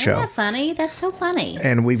of doing this show. Isn't that funny? That's so funny.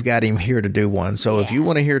 And we've got him here to do one. So if you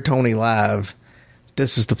want to hear Tony live,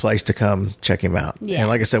 this is the place to come check him out. Yeah. And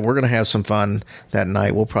like I said, we're going to have some fun that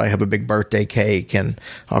night. We'll probably have a big birthday cake and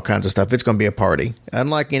all kinds of stuff. It's going to be a party.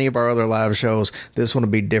 Unlike any of our other live shows, this one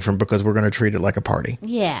will be different because we're going to treat it like a party.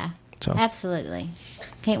 Yeah, absolutely.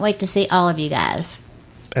 Can't wait to see all of you guys.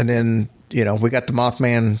 And then, we got the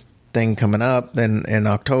Mothman thing coming up in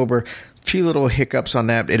October. A few little hiccups on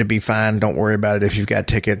that. It'll be fine. Don't worry about it if you've got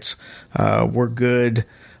tickets. We're good.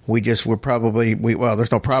 There's no probably.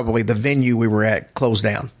 The venue we were at closed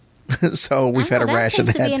down. So we've had a rash of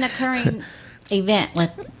that. That seems to be an occurring event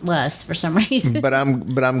with us for some reason. But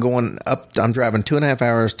I'm going up. I'm driving 2.5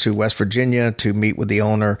 hours to West Virginia to meet with the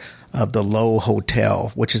owner of the Low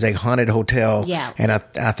Hotel, which is a haunted hotel. Yeah. And I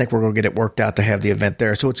think we're going to get it worked out to have the event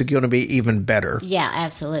there. So it's going to be even better. Yeah,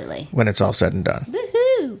 absolutely. When it's all said and done.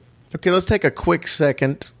 Woohoo! Okay, let's take a quick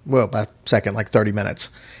second, by second, like 30 minutes,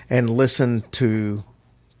 and listen to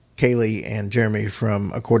Kaylee and Jeremy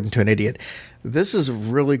from According to an Idiot. This is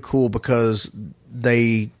really cool because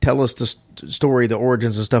they tell us the story, the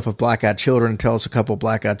origins and stuff of black-eyed children, tell us a couple of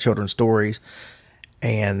black-eyed children stories,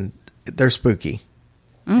 and they're spooky.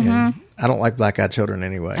 Mm-hmm. And I don't like black-eyed children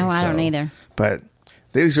anyway. Oh, I don't either. But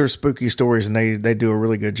these are spooky stories, and they do a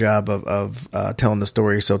really good job of telling the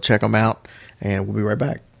story, so check them out, and we'll be right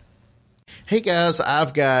back. Hey, guys,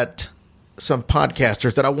 I've got some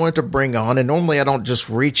podcasters that I wanted to bring on, and normally I don't just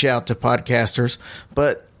reach out to podcasters,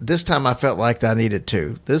 but this time I felt like I needed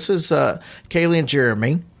to. This is Kaylee and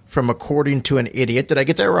Jeremy from According to an Idiot. Did I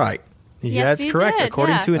get that right? Yeah, that's correct. Did,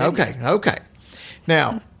 According to an Idiot. Okay.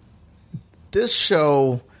 Now, this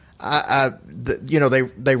show,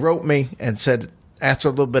 they wrote me and said, asked for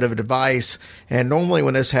a little bit of advice, and normally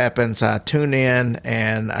when this happens, I tune in,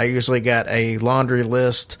 and I usually got a laundry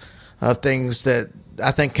list of things that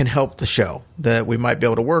I think can help the show that we might be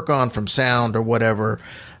able to work on from sound or whatever.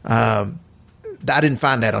 I didn't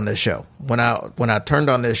find that on this show. When I turned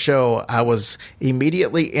on this show, I was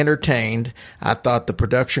immediately entertained. I thought the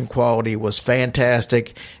production quality was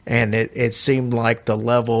fantastic, and it seemed like the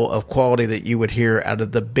level of quality that you would hear out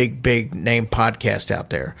of the big name podcast out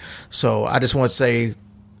there. So I just want to say,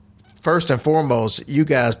 first and foremost, you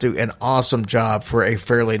guys do an awesome job for a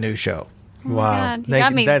fairly new show. Wow, you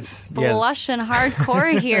got me blushing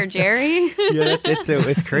hardcore here, Jerry. Yeah,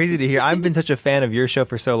 it's crazy to hear. I've been such a fan of your show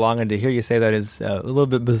for so long, and to hear you say that is a little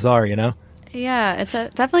bit bizarre, Yeah, it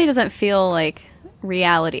definitely doesn't feel like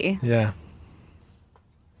reality. Yeah.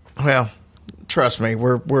 Well, trust me,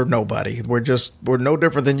 we're nobody. We're no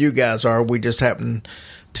different than you guys are. We just happen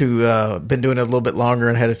to been doing it a little bit longer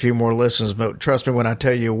and had a few more listens. But trust me when I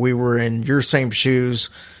tell you, we were in your same shoes,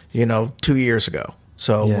 2 years ago.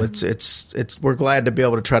 So yeah. It's we're glad to be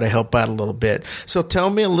able to try to help out a little bit. So tell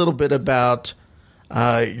me a little bit about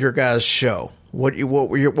your guys' show. what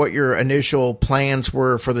your initial plans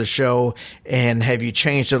were for the show, and have you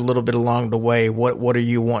changed it a little bit along the way? What are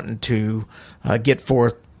you wanting to get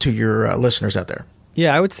forth to your listeners out there?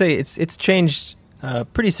 Yeah, I would say it's changed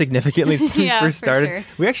pretty significantly since we first started. Sure.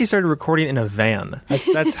 We actually started recording in a van.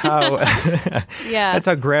 That's how that's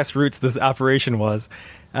how grassroots this operation was.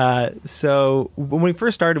 So when we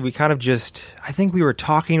first started, we kind of I think we were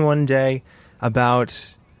talking one day about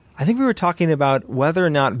whether or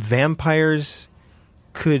not vampires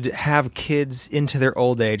could have kids into their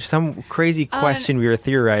old age. Some crazy question we were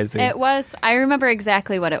theorizing. I remember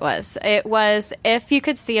exactly what it was. It was if you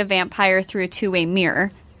could see a vampire through a two-way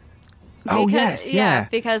mirror. Oh, yes, yeah.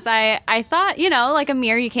 Because I thought, like a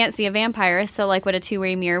mirror, you can't see a vampire. So, like, with a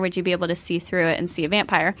two-way mirror, would you be able to see through it and see a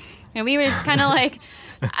vampire? And we were just kind of like,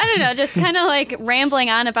 I don't know, just kind of like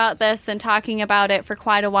rambling on about this and talking about it for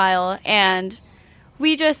quite a while. And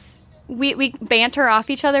we banter off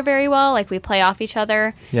each other very well. Like, we play off each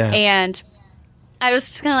other. Yeah. And I was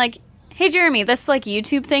just kind of like, hey, Jeremy, this, like,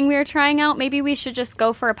 YouTube thing we were trying out, maybe we should just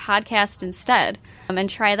go for a podcast instead and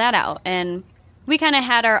try that out. And we kind of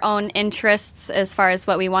had our own interests as far as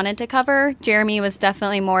what we wanted to cover. Jeremy was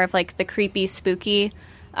definitely more of like the creepy, spooky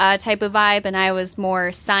type of vibe, and I was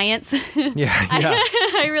more science. Yeah.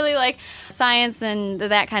 I really like science and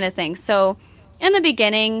that kind of thing. So in the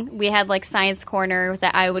beginning, we had like Science Corner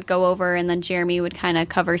that I would go over, and then Jeremy would kind of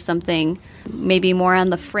cover something maybe more on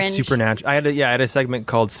the fringe. Supernatural. I had a segment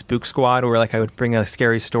called Spook Squad where like I would bring a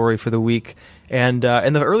scary story for the week. And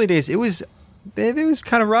in the early days, it was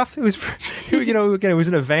kind of rough. It was, again, it was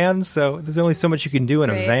in a van, so there's only so much you can do in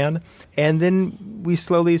a van. And then we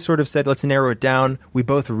slowly sort of said, let's narrow it down. We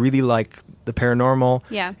both really like the paranormal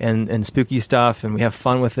and spooky stuff, and we have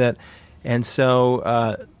fun with it. And so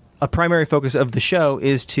a primary focus of the show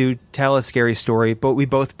is to tell a scary story, but we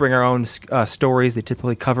both bring our own stories. They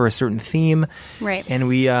typically cover a certain theme. Right. And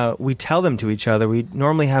we tell them to each other. We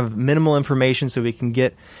normally have minimal information so we can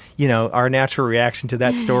get our natural reaction to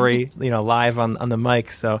that story, live on the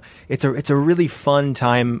mic. So it's a really fun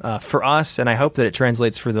time for us, and I hope that it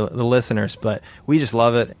translates for the listeners. But we just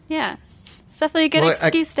love it. Yeah, it's definitely a good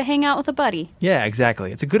excuse to hang out with a buddy. Yeah,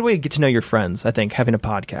 exactly. It's a good way to get to know your friends, I think, having a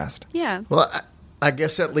podcast. Yeah. Well, I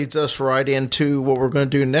guess that leads us right into what we're going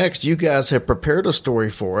to do next. You guys have prepared a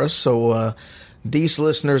story for us, so these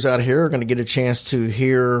listeners out here are going to get a chance to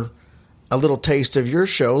hear a little taste of your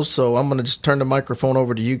show, so I'm going to just turn the microphone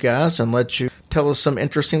over to you guys and let you tell us some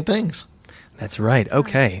interesting things. That's right.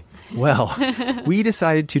 Okay. Well, we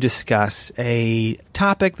decided to discuss a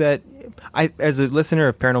topic that as a listener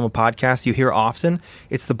of Paranormal Podcasts, you hear often.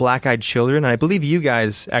 It's the Black-Eyed Children, and I believe you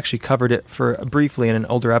guys actually covered it briefly in an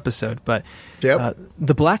older episode. But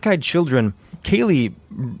the Black-Eyed Children, Kaylee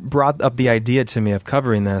brought up the idea to me of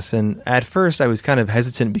covering this, and at first I was kind of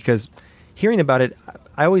hesitant because hearing about it,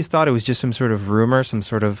 I always thought it was just some sort of rumor, some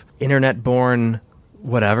sort of internet-born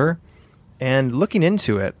whatever. And looking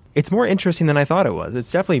into it, it's more interesting than I thought it was.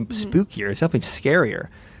 It's definitely spookier. It's definitely scarier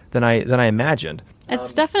than I imagined.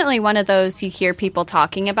 It's definitely one of those you hear people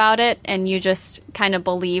talking about it, and you just kind of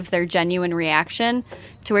believe their genuine reaction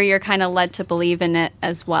to where you're kind of led to believe in it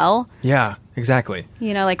as well. Yeah, exactly.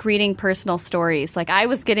 Like reading personal stories. Like I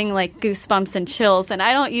was getting like goosebumps and chills, and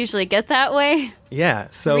I don't usually get that way. Yeah,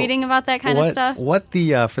 so reading about that kind of stuff.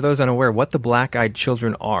 For those unaware, what the Black-Eyed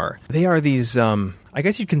Children are? They are these. I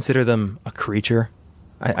guess you'd consider them a creature.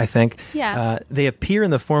 I think. Yeah. They appear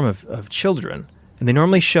in the form of children, and they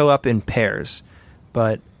normally show up in pairs,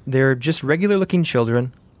 but they're just regular-looking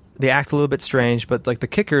children. They act a little bit strange, but like the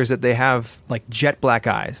kicker is that they have like jet black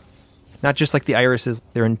eyes, not just like the irises.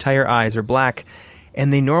 Their entire eyes are black.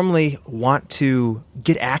 And they normally want to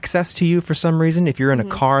get access to you for some reason. If you're in a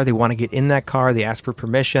car, they want to get in that car. They ask for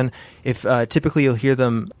permission. If typically you'll hear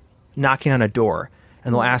them knocking on a door,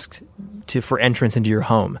 and they'll ask for entrance into your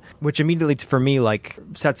home, which immediately for me like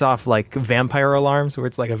sets off like vampire alarms, where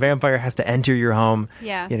it's like a vampire has to enter your home,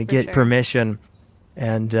 get permission.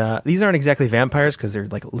 And these aren't exactly vampires because they're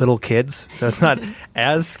like little kids, so it's not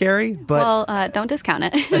as scary. But don't discount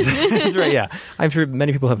it. That's right. Yeah, I'm sure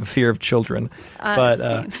many people have a fear of children, but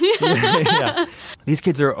yeah, these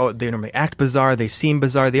kids they normally act bizarre. They seem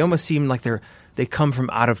bizarre. They almost seem like they come from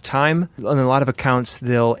out of time. On a lot of accounts,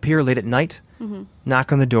 they'll appear late at night,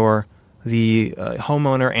 knock on the door. The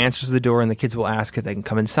homeowner answers the door, and the kids will ask if they can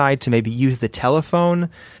come inside to maybe use the telephone.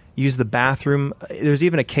 Use the bathroom. There's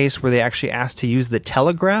even a case where they actually asked to use the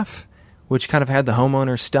telegraph, which kind of had the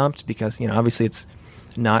homeowner stumped because, obviously it's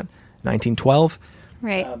not 1912.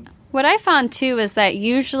 Right. What I found, too, is that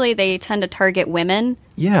usually they tend to target women.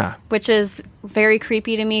 Yeah. Which is very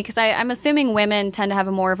creepy to me because I'm assuming women tend to have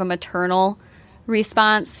more of a maternal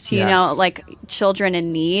response to, Yes. like children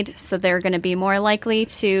in need. So they're going to be more likely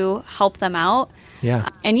to help them out. Yeah.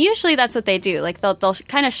 And usually that's what they do. Like they'll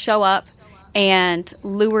kind of show up and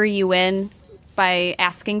lure you in by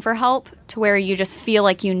asking for help to where you just feel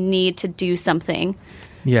like you need to do something.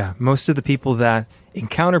 Yeah, most of the people that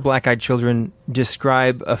encounter black-eyed children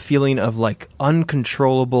describe a feeling of like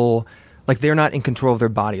uncontrollable, like they're not in control of their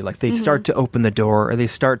body. Like they start to open the door or they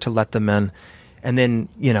start to let them in. And then,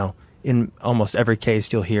 in almost every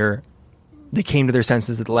case you'll hear they came to their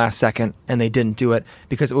senses at the last second and they didn't do it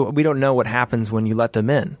because we don't know what happens when you let them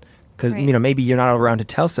in. Because, Right. Maybe you're not around to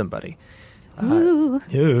tell somebody.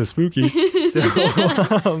 Yeah, spooky. So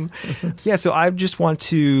I just want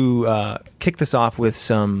to kick this off with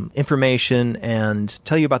some information and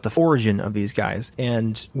tell you about the origin of these guys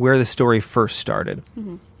and where the story first started.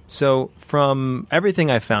 So from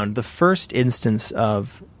everything I found, the first instance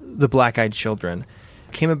of the black-eyed children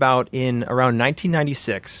came about in around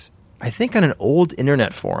 1996, I think on an old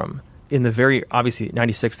internet forum in the obviously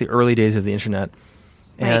 96, the early days of the internet.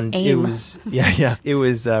 And it AIM. was, it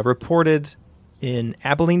was reported in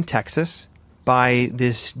Abilene, Texas, by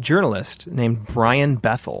this journalist named Brian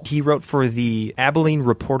Bethel. He wrote for the Abilene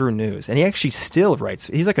Reporter News, and he actually still writes.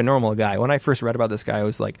 He's like a normal guy. When I first read about this guy, I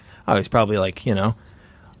was like, oh, he's probably like,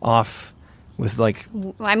 off with like...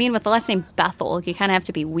 I mean, with the last name Bethel, you kind of have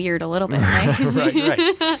to be weird a little bit,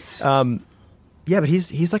 right? right. Yeah, but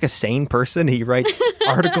he's like a sane person. He writes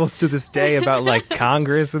articles to this day about like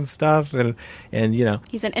Congress and stuff, and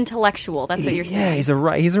He's an intellectual. That's what you're saying. Yeah, he's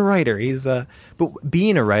a writer. But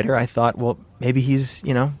being a writer, I thought, well, maybe he's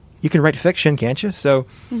you can write fiction, can't you? So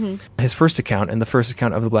his first account and the first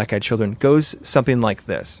account of the Black-Eyed Children goes something like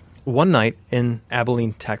this. One night in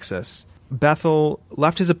Abilene, Texas, Bethel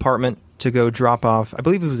left his apartment to go drop off, I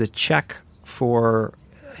believe it was a check for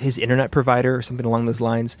his internet provider or something along those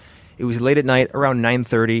lines. It was late at night, around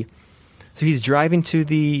 9:30. So he's driving to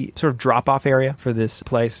the sort of drop-off area for this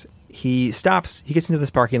place. He stops. He gets into this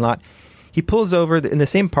parking lot. He pulls over. In the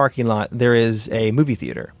same parking lot, there is a movie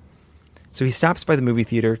theater. So he stops by the movie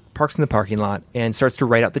theater, parks in the parking lot, and starts to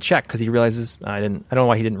write out the check because he realizes, I don't know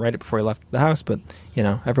why he didn't write it before he left the house, but,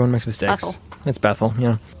 everyone makes mistakes. Bethel. It's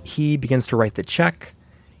Bethel, He begins to write the check.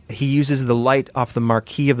 He uses the light off the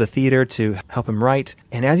marquee of the theater to help him write.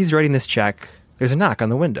 And as he's writing this check, there's a knock on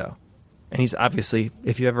the window. And he's obviously,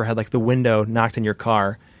 if you ever had like the window knocked in your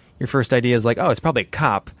car, your first idea is like, oh, it's probably a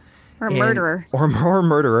cop. Or a murderer. Or a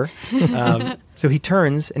murderer. So he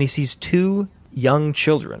turns and he sees two young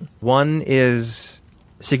children. One is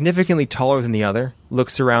significantly taller than the other,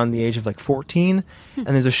 looks around the age of like 14, and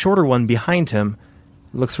there's a shorter one behind him,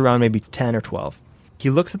 looks around maybe 10 or 12. He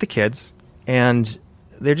looks at the kids, and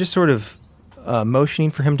they're just sort of motioning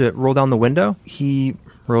for him to roll down the window. He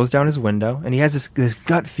rolls down his window, and he has this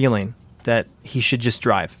gut feeling that he should just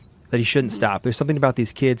drive, that he shouldn't stop. There's something about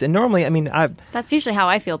these kids. And normally, That's usually how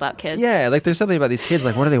I feel about kids. yeah, like there's something about these kids.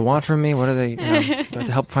 Like, what do they want from me? What do they, do I have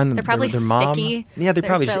to help find them? They're probably their mom? sticky. Yeah, they There's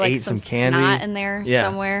probably just like ate some candy. snot in there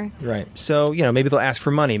somewhere. Right. So, maybe they'll ask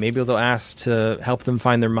for money. Maybe they'll ask to help them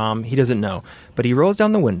find their mom. He doesn't know. But he rolls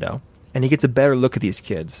down the window, and he gets a better look at these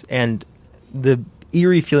kids. And the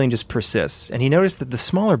eerie feeling just persists. And he noticed that the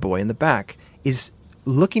smaller boy in the back is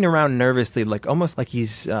looking around nervously, like almost like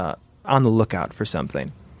he's on the lookout for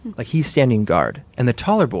something. Like he's standing guard. And the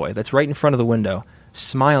taller boy that's right in front of the window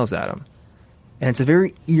smiles at him. And it's a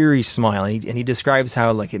very eerie smile. And he describes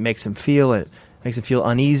how like it makes him feel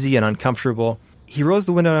uneasy and uncomfortable. He rolls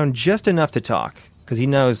the window down just enough to talk because he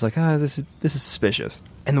knows like, this is suspicious.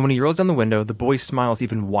 And then when he rolls down the window, the boy smiles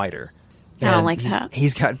even wider. I don't And like that.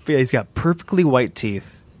 He's got perfectly white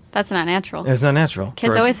teeth. That's not natural. It's not natural.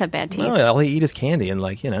 Kids always have bad teeth. Well, all they eat is candy and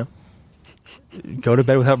go to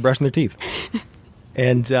bed without brushing their teeth.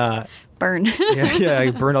 And Burn. yeah,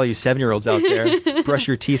 burn all you 7-year-olds out there. Brush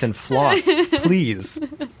your teeth and floss, please.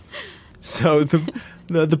 So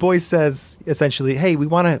the boy says essentially, "Hey, we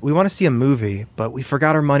want to see a movie, but we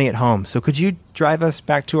forgot our money at home. So could you drive us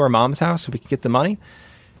back to our mom's house so we can get the money?"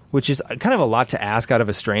 Which is kind of a lot to ask out of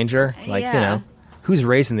a stranger. Like, Yeah. who's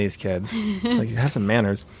raising these kids? Like, you have some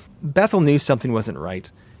manners. Bethel knew something wasn't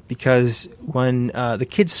right because when the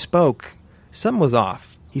kid spoke, something was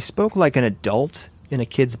off. He spoke like an adult in a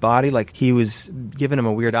kid's body, like he was giving him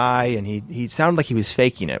a weird eye, and he sounded like he was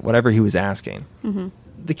faking it, whatever he was asking. Mm-hmm.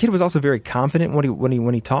 The kid was also very confident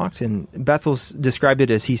when he talked, and Bethel's described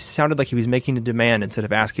it as he sounded like he was making a demand instead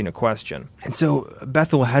of asking a question. And so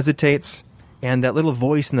Bethel hesitates, and that little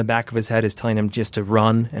voice in the back of his head is telling him just to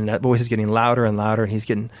run, and that voice is getting louder and louder, and he's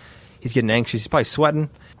getting anxious. He's probably sweating.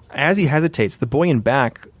 As he hesitates, the boy in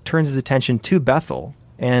back turns his attention to Bethel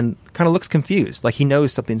and kind of looks confused, like he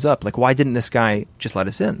knows something's up. Like, why didn't this guy just let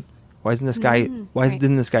us in? Why didn't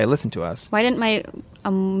this guy listen to us? Why didn't my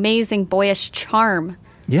amazing boyish charm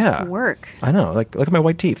work? I know. Like, look at my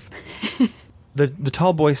white teeth. The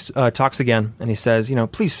tall boy talks again, and he says,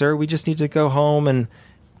 please, sir, we just need to go home and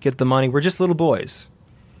get the money. We're just little boys.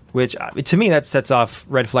 Which, to me, that sets off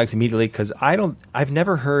red flags immediately, because I've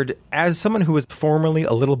never heard, as someone who was formerly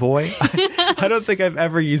a little boy, I don't think I've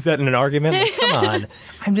ever used that in an argument. Like, come on,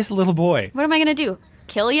 I'm just a little boy. What am I going to do?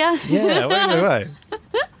 Kill ya? Yeah, what?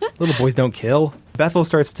 Little boys don't kill. Bethel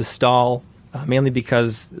starts to stall, mainly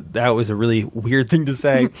because that was a really weird thing to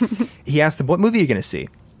say. He asked them, what movie are you going to see?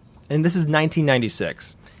 And this is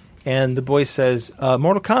 1996. And the boy says,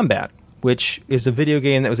 Mortal Kombat, which is a video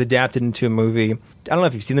game that was adapted into a movie. I don't know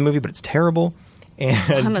if you've seen the movie, but it's terrible.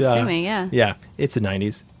 And I'm assuming, yeah. Yeah, it's the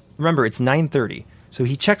 90s. Remember, it's 9:30. So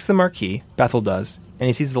he checks the marquee, Bethel does, and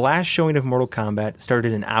he sees the last showing of Mortal Kombat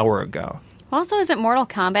started an hour ago. Also, isn't Mortal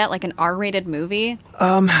Kombat like an R-rated movie?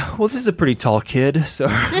 Well, this is a pretty tall kid, so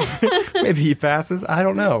maybe he passes. I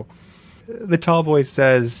don't know. The tall boy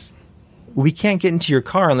says, we can't get into your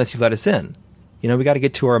car unless you let us in. We got to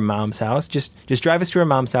get to our mom's house. Just drive us to our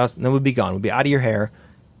mom's house, and then we'll be gone. We'll be out of your hair.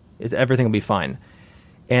 Everything will be fine.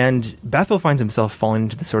 And Bethel finds himself falling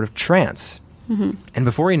into this sort of trance. Mm-hmm. And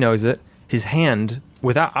before he knows it, his hand,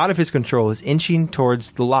 out of his control, is inching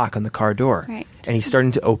towards the lock on the car door. Right. And he's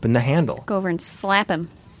starting to open the handle. Go over and slap him.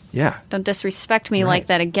 Yeah. Don't disrespect me like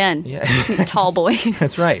that again, yeah. You tall boy.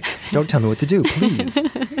 That's right. Don't tell me what to do, please.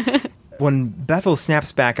 When Bethel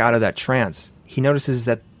snaps back out of that trance, he notices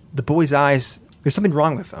that the boy's eyes, there's something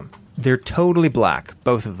wrong with them. They're totally black,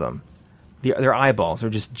 both of them. Their eyeballs are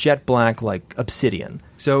just jet black like obsidian.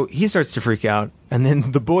 So he starts to freak out, and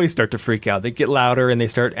then the boys start to freak out. They get louder, and they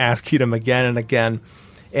start asking him again and again.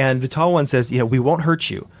 And the tall one says, we won't hurt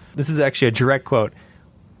you. This is actually a direct quote.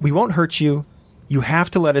 We won't hurt you. You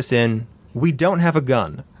have to let us in. We don't have a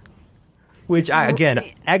gun. Which, again,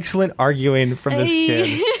 excellent arguing from this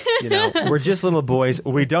kid. We're just little boys.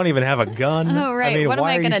 We don't even have a gun. Oh, right. I mean, what am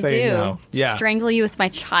I going to do? No? Yeah. Strangle you with my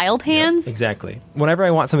child hands? Yep, exactly. Whenever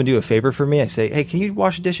I want someone to do a favor for me, I say, hey, can you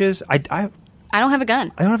wash the dishes? I don't have a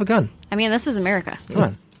gun. I don't have a gun. I mean, this is America. Come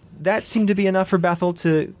on. That seemed to be enough for Bethel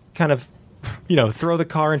to kind of, throw the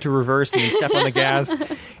car into reverse and step on the gas.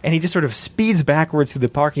 And he just sort of speeds backwards through the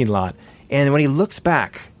parking lot. And when he looks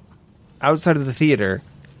back outside of the theater,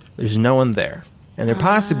 there's no one there. And there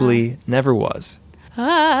possibly never was.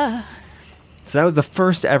 So that was the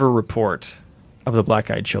first ever report of the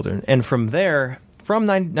Black-Eyed Children. And from there, from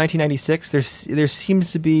 1996, there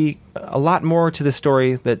seems to be a lot more to the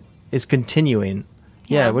story that is continuing.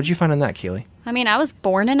 Yeah, what did you find on that, Keely? I mean, I was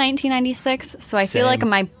born in 1996, so I feel like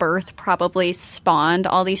my birth probably spawned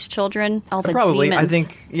all these children, all the demons. I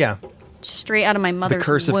think, yeah. Straight out of my mother's womb. The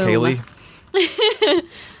curse of Kaylee.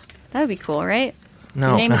 That would be cool, right? No.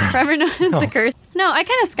 Your name is forever known as a curse. No, I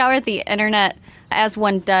kind of scoured the internet, as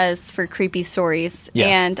one does for creepy stories. Yeah.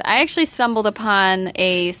 And I actually stumbled upon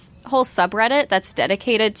a whole subreddit that's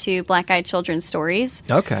dedicated to Black-Eyed Children stories.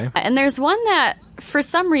 Okay. And there's one that, for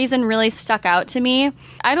some reason, really stuck out to me.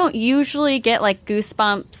 I don't usually get,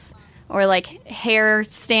 goosebumps or, hair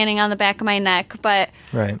standing on the back of my neck. But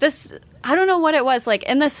this, I don't know what it was.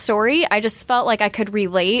 In this story, I just felt like I could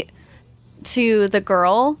relate to the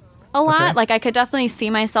girl a lot. Okay. I could definitely see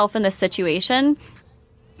myself in this situation,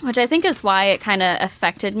 which I think is why it kind of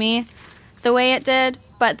affected me the way it did.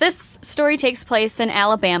 But this story takes place in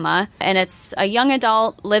Alabama, and it's a young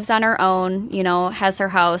adult, lives on her own, has her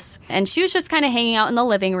house. And she was just kind of hanging out in the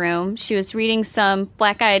living room. She was reading some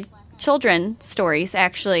Black-Eyed Children stories,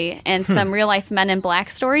 actually, and some real-life Men in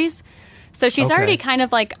Black stories. So she's already kind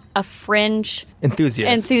of a fringe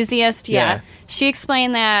enthusiast, yeah. She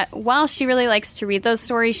explained that while she really likes to read those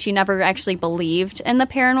stories, she never actually believed in the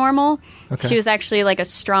paranormal. Okay. She was actually a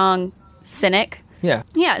strong cynic. Yeah.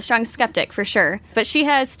 Yeah, strong skeptic for sure. But she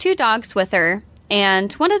has 2 dogs with her,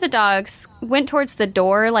 and one of the dogs went towards the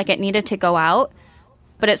door it needed to go out,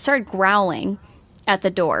 but it started growling at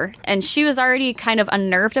the door. And she was already kind of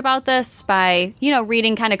unnerved about this by,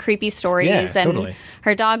 reading kind of creepy stories. Yeah, and totally.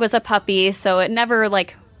 Her dog was a puppy, so it never,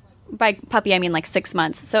 by puppy I mean 6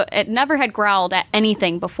 months. So it never had growled at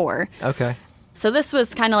anything before. Okay. So this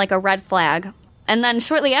was kind of a red flag. And then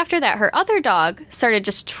shortly after that, her other dog started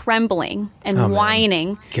just trembling and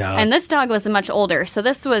whining. God. And this dog was much older, so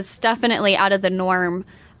this was definitely out of the norm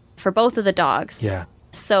for both of the dogs. Yeah.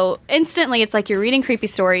 So instantly, it's you're reading creepy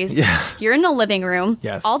stories. Yeah. You're in a living room.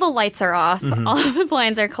 Yes. All the lights are off. Mm-hmm. All of the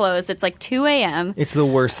blinds are closed. It's 2 a.m. It's the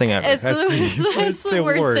worst thing ever. It's the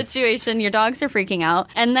worst situation. Your dogs are freaking out.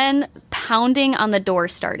 And then pounding on the door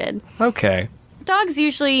started. Okay. dogs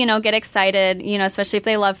usually, get excited, especially if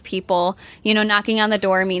they love people. Knocking on the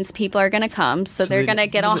door means people are going to come. So they're going to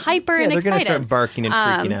get all hyper and they're excited. They're going to start barking and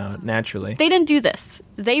freaking out naturally. They didn't do this.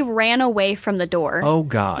 They ran away from the door. Oh,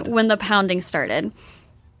 God. When the pounding started.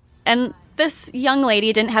 And this young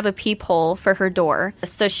lady didn't have a peephole for her door.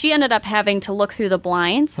 So she ended up having to look through the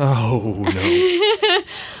blinds. Oh, no.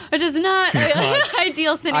 Which is not an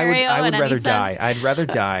ideal scenario. I would in rather any die. sense. I'd rather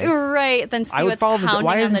die. Right, than see I would what's follow pounding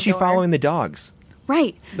Why on isn't the she door. following the dogs?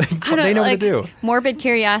 Right. They know what to do. Morbid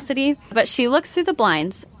curiosity. But she looks through the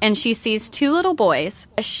blinds and she sees two little boys.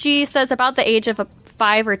 She says about the age of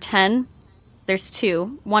 5 or 10. There's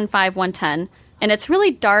two, 1 5, 1 10. And it's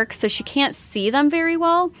really dark, so she can't see them very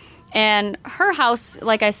well. And her house,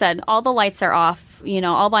 like I said, all the lights are off.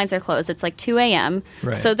 All blinds are closed. It's like 2 a.m.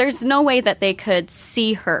 Right. So there's no way that they could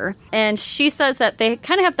see her. And she says that they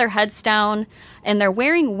kind of have their heads down and they're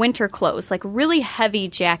wearing winter clothes, like really heavy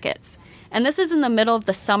jackets. And this is in the middle of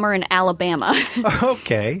the summer in Alabama.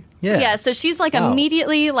 Okay. Yeah. Yeah, so she's like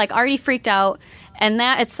immediately already freaked out. And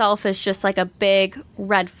that itself is just like a big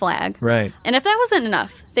red flag. Right. And if that wasn't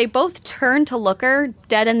enough, they both turn to look her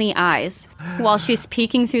dead in the eyes while she's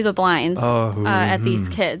peeking through the blinds at these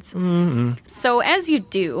kids. Mm-hmm. So as you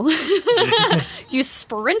do, you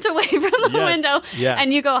sprint away from the window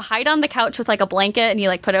and you go hide on the couch with like a blanket and you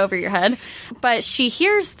like put it over your head. But she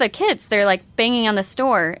hears the kids. They're like banging on this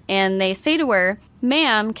door and they say to her,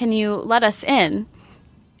 "Ma'am, can you let us in?"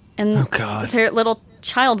 And their little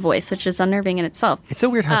child voice, which is unnerving in itself. It's so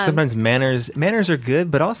weird how sometimes manners are good,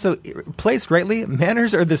 but also placed rightly,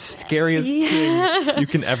 manners are the scariest thing you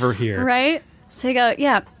can ever hear. Right? So you go,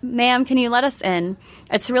 "Yeah, ma'am, can you let us in?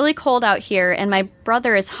 It's really cold out here, and my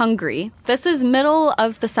brother is hungry." This is middle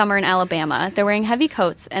of the summer in Alabama. They're wearing heavy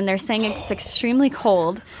coats, and they're saying it's extremely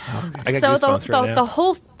cold. I got goosebumps right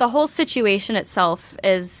now. The whole situation itself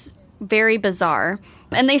is very bizarre.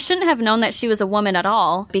 And they shouldn't have known that she was a woman at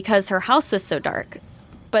all because her house was so dark.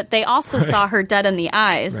 But they also saw her dead in the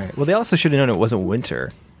eyes. Right. Well, they also should have known it wasn't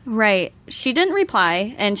winter. Right. She didn't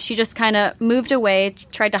reply, and she just kind of moved away,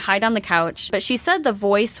 tried to hide on the couch. But she said the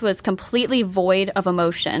voice was completely void of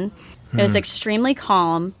emotion. It was extremely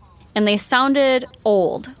calm, and they sounded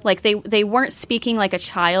old. Like they weren't speaking like a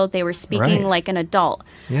child, they were speaking like an adult,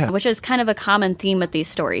 which is kind of a common theme with these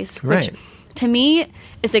stories. Right. Which, to me,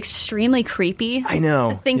 is extremely creepy. I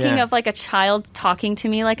know. Thinking of like a child talking to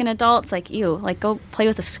me like an adult, it's like, ew, like go play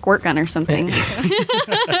with a squirt gun or something.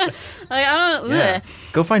 I don't.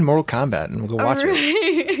 Go find Mortal Kombat and we'll go watch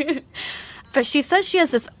it. But she says she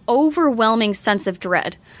has this overwhelming sense of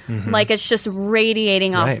dread. Like it's just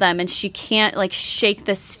radiating off them, and she can't like shake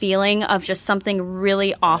this feeling of just something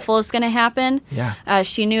really awful is going to happen. Yeah.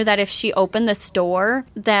 She knew that if she opened this door,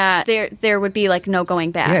 that there would be like no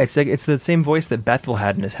going back. Yeah, it's the same voice that Bethel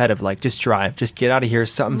had in his head of like, just drive, just get out of here,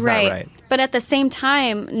 something's not right. But at the same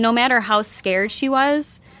time, no matter how scared she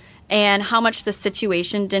was and how much the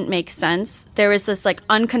situation didn't make sense, there was this like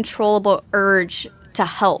uncontrollable urge to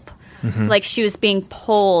help. Like she was being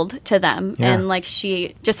pulled to them, and like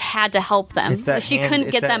she just had to help them. She couldn't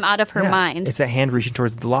get them out of her mind. It's that hand reaching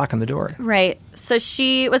towards the lock on the door. Right. So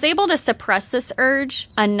she was able to suppress this urge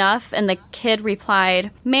enough, and the kid replied,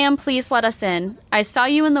 "Ma'am, please let us in. I saw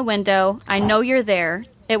you in the window. I know you're there.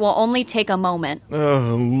 It will only take a moment."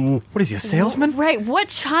 What is he, a salesman? Right. What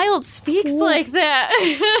child speaks like that?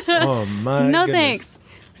 Oh, my No goodness. thanks.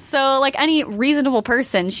 So, like any reasonable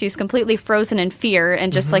person, she's completely frozen in fear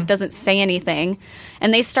and just like doesn't say anything.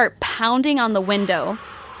 And they start pounding on the window.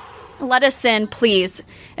 "Let us in, please.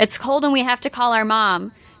 It's cold and we have to call our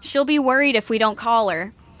mom. She'll be worried if we don't call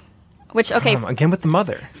her." Which, okay. Again with the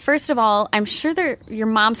mother. First of all, I'm sure your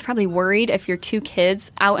mom's probably worried if your two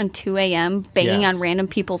kids out in 2 a.m. banging on random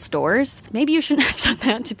people's doors. Maybe you shouldn't have done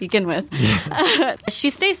that to begin with. She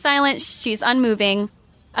stays silent. She's unmoving.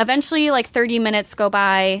 Eventually, like 30 minutes go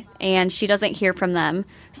by, and she doesn't hear from them.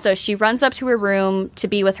 So she runs up to her room to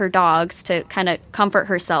be with her dogs to kind of comfort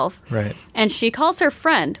herself. Right. And she calls her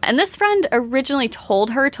friend. And this friend originally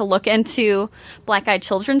told her to look into Black-Eyed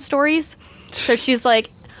Children stories. So she's like,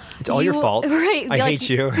 "It's all your fault. Right. I hate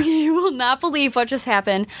you. You will not believe what just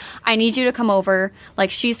happened. I need you to come over." Like,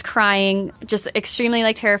 she's crying, just extremely,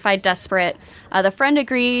 like, terrified, desperate. The friend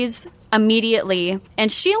agrees immediately,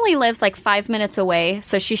 and she only lives like 5 minutes away,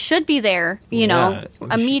 so she should be there,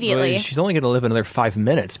 immediately. She's only going to live another 5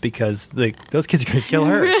 minutes because those kids are going to kill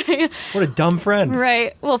her. What a dumb friend.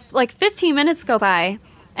 Right. Well, like 15 minutes go by,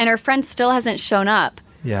 and her friend still hasn't shown up.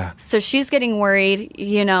 Yeah. So she's getting worried,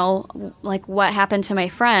 like what happened to my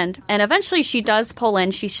friend. And eventually she does pull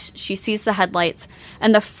in. She sees the headlights,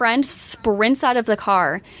 and the friend sprints out of the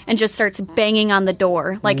car and just starts banging on the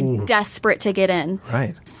door, like desperate to get in.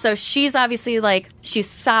 Right. So she's obviously like, she's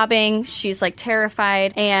sobbing. She's like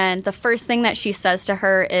terrified. And the first thing that she says to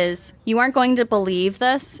her is, "You aren't going to believe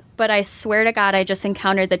this, but I swear to God, I just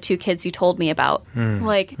encountered the 2 kids you told me about."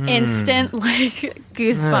 Like instant, like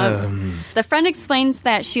goosebumps. The friend explains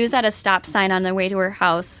that she was at a stop sign on the way to her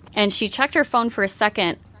house, and she checked her phone for a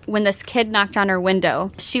second when this kid knocked on her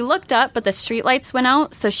window. She looked up, but the streetlights went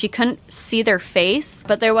out, so she couldn't see their face,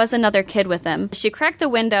 but there was another kid with him. She cracked the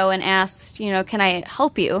window and asked, "Can I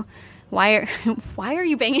help you? Why are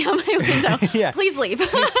you banging on my window? Yeah. Please leave."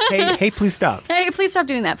 Hey, please stop. Hey, please stop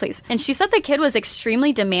doing that, please. And she said the kid was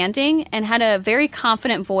extremely demanding and had a very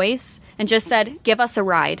confident voice and just said, "Give us a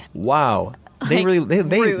ride." Wow. They Like,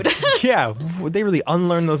 they rude. Yeah, they really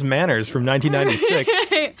unlearned those manners from 1996.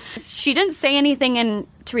 She didn't say anything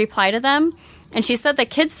to reply to them. And she said the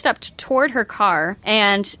kid stepped toward her car,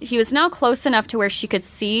 and he was now close enough to where she could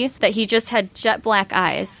see that he just had jet black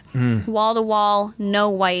eyes. Wall to wall, no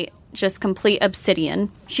white, just complete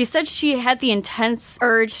obsidian. She said she had the intense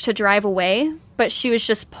urge to drive away, but she was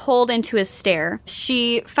just pulled into his stare.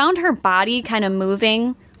 She found her body kind of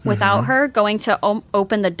moving without her, going to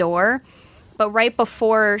open the door. But right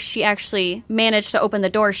before she actually managed to open the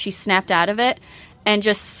door, she snapped out of it and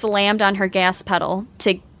just slammed on her gas pedal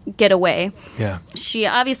to get away. Yeah. She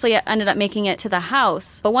obviously ended up making it to the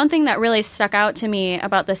house. But one thing that really stuck out to me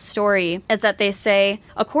about this story is that they say,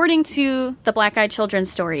 according to the Black Eyed Children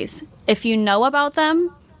stories, if you know about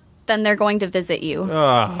them, then they're going to visit you.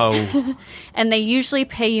 Oh. And they usually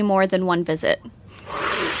pay you more than one visit.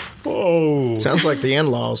 Oh. Sounds like the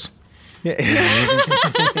in-laws.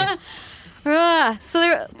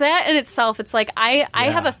 So that in itself, it's like, I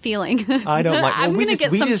have a feeling. I don't like. I'm going to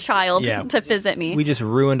get some child to visit me. We just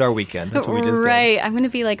ruined our weekend. That's what we just did. Right. I'm going to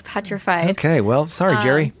be like petrified. Okay. Well, sorry,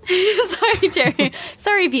 Jerry. Sorry, Jerry.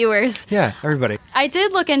 Sorry, viewers. Yeah, everybody. I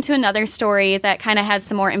did look into another story that kind of had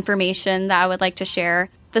some more information that I would like to share.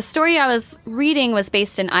 The story I was reading was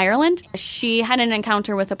based in Ireland. She had an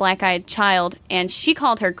encounter with a black-eyed child, and she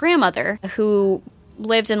called her grandmother, who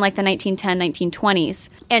lived in like the 1910, 1920s.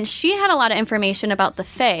 And she had a lot of information about the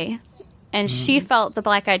Fae, and she felt the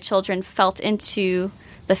black-eyed children felt into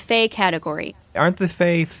the Fae category. Aren't the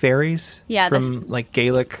Fae fairies? Yeah, From like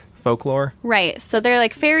Gaelic folklore? Right. So they're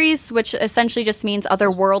like fairies, which essentially just means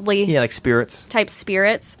otherworldly Yeah, like spirits. type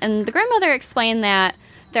spirits. And the grandmother explained that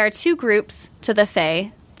there are 2 groups to the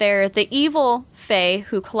Fae. They're the evil Fae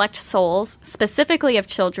who collect souls, specifically of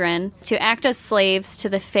children, to act as slaves to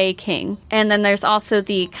the Fae king. And then there's also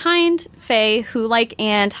the kind Fae who like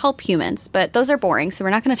and help humans, but those are boring, so we're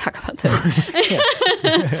not going to talk about those.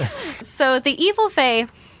 So the evil Fae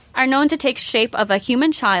are known to take shape of a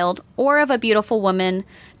human child or of a beautiful woman,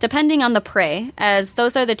 depending on the prey, as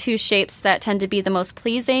those are the 2 shapes that tend to be the most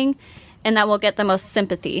pleasing and that will get the most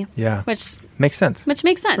sympathy. Yeah. Which makes sense.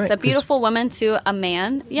 makes sense. Right, a beautiful woman to a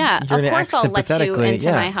man. Yeah, You're of gonna course act I'll let you sympathetically, into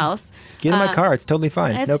yeah. my house. Get in my car. It's totally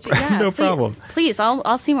fine. No Please, problem. Please,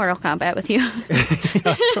 I'll see Mortal Kombat with you.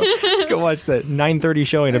 Let's go watch the 9:30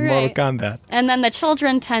 showing of Mortal Right. Kombat. And then the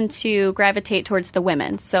children tend to gravitate towards the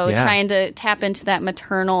women. So Yeah. trying to tap into that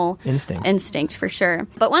maternal Instinct for sure.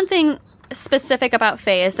 But one thing specific about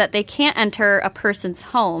Fae is that they can't enter a person's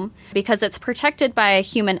home because it's protected by a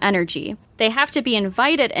human energy. They have to be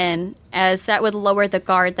invited in, as that would lower the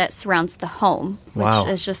guard that surrounds the home. Which Wow.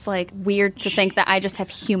 is just like weird to think that I just have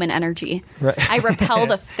human energy. Right. I repel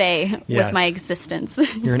the Fae Yes. with my existence.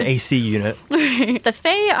 You're an AC unit. The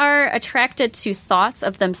Fae are attracted to thoughts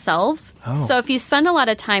of themselves. Oh. So if you spend a lot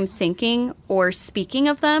of time thinking or speaking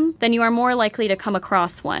of them, then you are more likely to come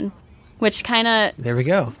across one. Which kind of There we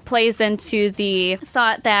go. plays into the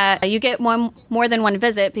thought that you get more than one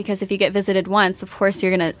visit, because if you get visited once, of course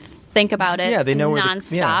you're going to think about it Yeah, they know where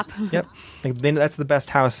nonstop. Yep. Like, that's the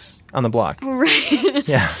best house on the block. Right.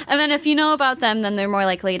 Yeah. And then if you know about them, then they're more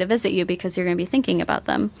likely to visit you because you're going to be thinking about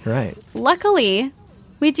them. Right. Luckily,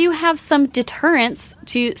 we do have some deterrents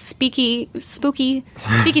to spooky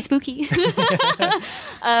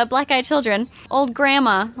black-eyed children. Old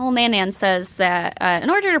Nan says that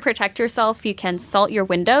in order to protect yourself, you can salt your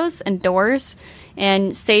windows and doors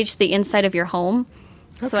and sage the inside of your home.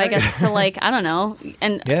 So I Okay. guess to I don't know,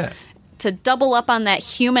 and Yeah. to double up on that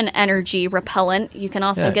human energy repellent, you can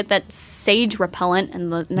also Yeah. get that sage repellent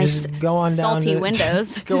and the nice Just go on down salty to,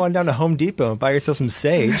 windows. Just go on down to Home Depot and buy yourself some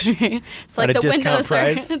sage. It's like at a the discount windows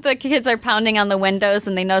price. are, the kids are pounding on the windows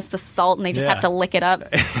and they notice the salt and they just Yeah. have to lick it up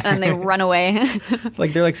and they run away.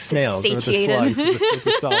 Like they're like snails with the Satiated. slugs with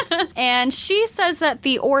the salt. And she says that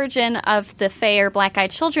the origin of the Fae or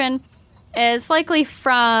black-eyed children is likely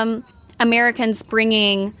from Americans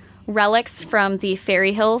bringing relics from the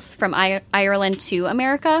fairy hills from Ireland to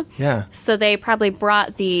America. Yeah. So they probably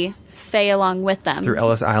brought the Fae along with them. Through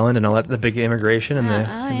Ellis Island and all that, the big immigration in the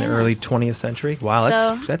yeah. early 20th century. Wow,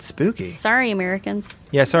 So- that's spooky. Sorry, Americans.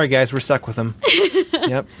 Yeah, sorry guys, we're stuck with them.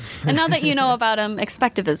 Yep. And now that you know about them,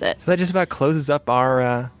 expect a visit. So that just about closes up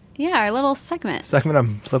our Yeah, our little segment. segment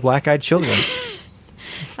of the Black-Eyed Children.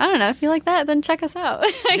 I don't know. If you like that, then check us out.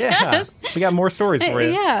 I Yeah, guess. we got more stories for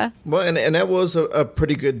you. Yeah. Well, and that was a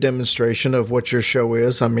pretty good demonstration of what your show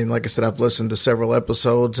is. I mean, like I said, I've listened to several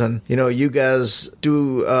episodes, and you guys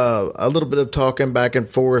do a little bit of talking back and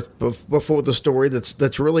forth before the story.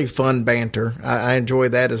 That's really fun banter. I enjoy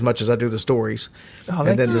that as much as I do the stories. Oh,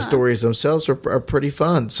 And then the stories themselves are pretty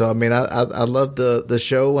fun. So I mean, I love the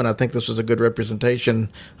show, and I think this was a good representation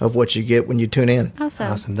of what you get when you tune in.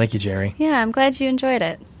 Awesome. Thank you, Jerry. Yeah, I'm glad you enjoyed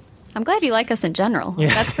it. I'm glad you like us in general.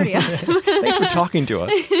 Yeah. That's pretty awesome. Thanks for talking to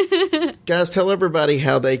us. Guys, tell everybody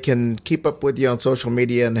how they can keep up with you on social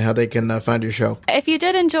media and how they can find your show. If you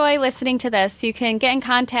did enjoy listening to this, you can get in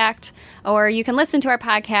contact or you can listen to our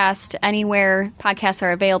podcast anywhere podcasts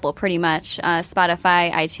are available, pretty much. Spotify,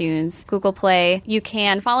 iTunes, Google Play. You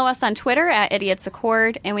can follow us on Twitter at Idiots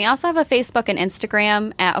Accord, and we also have a Facebook and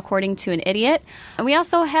Instagram at According to an Idiot. And we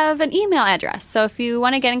also have an email address. So if you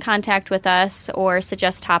want to get in contact with us or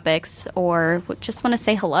suggest topics or just want to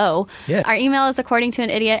say hello, our email is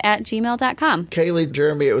accordingtoanidiot@gmail.com. Kaylee,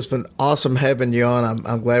 Jeremy, it's been awesome having you on.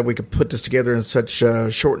 I'm glad we could put this together in such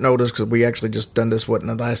short notice because we actually just done this, in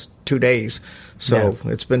the last 2 days. So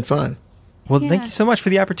it's been fun. Well, thank you so much for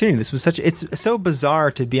the opportunity. This was it's so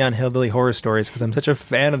bizarre to be on Hillbilly Horror Stories because I'm such a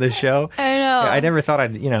fan of the show. I know. I never thought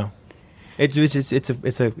it's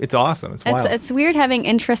awesome. It's wild. It's weird having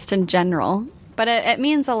interest in general, but it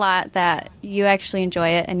means a lot that you actually enjoy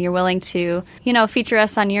it and you're willing to, feature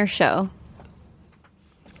us on your show.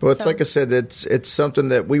 Well, it's like I said, it's something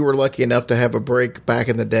that we were lucky enough to have a break back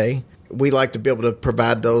in the day. We like to be able to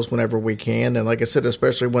provide those whenever we can. And like I said,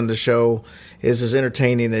 especially when the show is as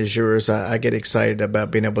entertaining as yours, I get excited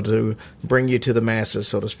about being able to bring you to the masses,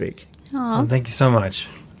 so to speak. Well, thank you so much.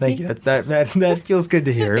 Thank you. That feels good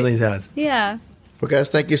to hear. It really does. Yeah. Well, guys,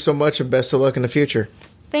 thank you so much and best of luck in the future.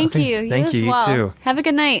 Thank you. Thank you. as well. You too. Have a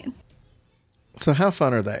good night. So how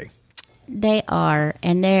fun are they? They are,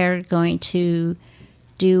 and they're going to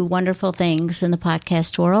do wonderful things in the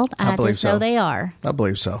podcast world. I believe just know so. they are. I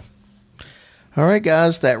believe so. All right,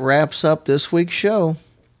 guys, that wraps up this week's show.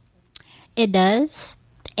 It does.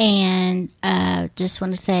 And just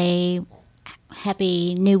want to say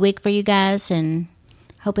happy new week for you guys and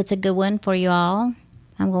hope it's a good one for you all.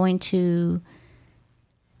 I'm going to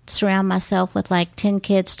surround myself with like 10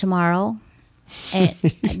 kids tomorrow at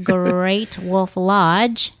Great Wolf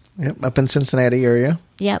Lodge. Yep, up in Cincinnati area.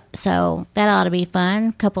 Yep, so that ought to be fun.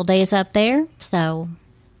 A couple days up there. So,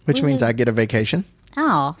 Which means I get a vacation.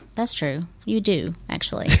 oh, that's true. You do,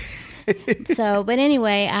 actually. But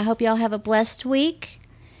anyway, I hope y'all have a blessed week.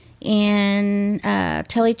 And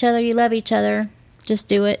tell each other you love each other. Just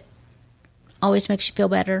do it. Always makes you feel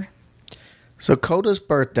better. So Coda's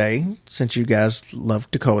birthday, since you guys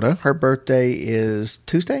love Dakota, her birthday is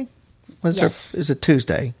Tuesday? Yes. Is it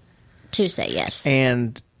Tuesday? Tuesday, yes.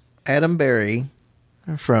 And Adam Berry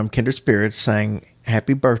from Kindred Spirits sang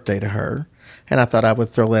happy birthday to her. And I thought I would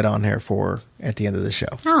throw that on here for her at the end of the show.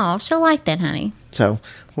 Oh, she'll like that, honey. So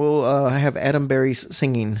we'll have Adam Berry's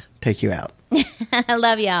singing take you out. I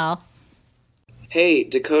love y'all. Hey,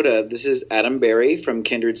 Dakota, this is Adam Berry from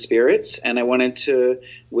Kindred Spirits, and I wanted to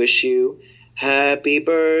wish you happy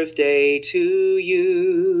birthday to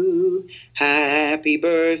you. Happy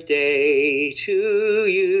birthday to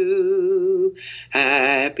you.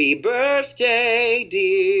 Happy birthday,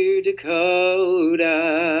 dear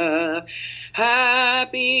Dakota.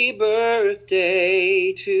 Happy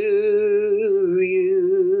birthday to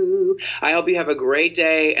you. I hope you have a great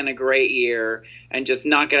day and a great year and just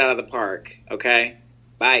knock it out of the park, okay?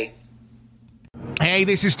 Bye. Hey,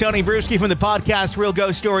 this is Tony Bruschi from the podcast Real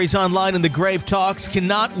Ghost Stories Online and the Grave Talks.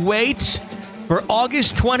 Cannot wait for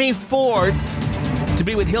August 24th to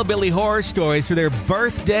be with Hillbilly Horror Stories for their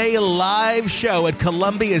birthday live show at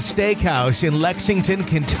Columbia Steakhouse in Lexington,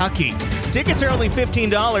 Kentucky. Tickets are only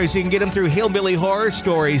 $15. You can get them through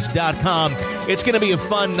hillbillyhorrorstories.com. It's going to be a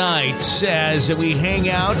fun night as we hang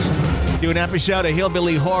out, do an episode of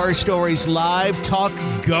Hillbilly Horror Stories Live, talk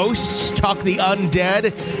ghosts, talk the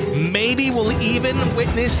undead. Maybe we'll even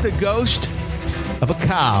witness the ghost of a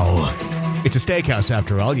cow. It's a steakhouse,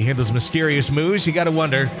 after all. You hear those mysterious moves, you got to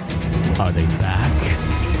wonder, are they back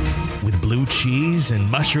with blue cheese and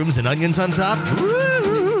mushrooms and onions on top?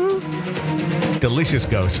 Woo! Delicious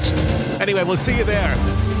ghosts. Anyway, we'll see you there.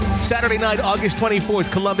 Saturday night, August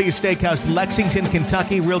 24th, Columbia Steakhouse, Lexington,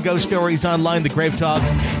 Kentucky. Real Ghost Stories Online, The Grave Talks,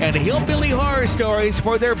 and Hillbilly Horror Stories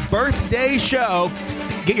for their birthday show.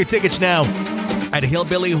 Get your tickets now at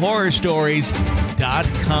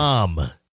hillbillyhorrorstories.com.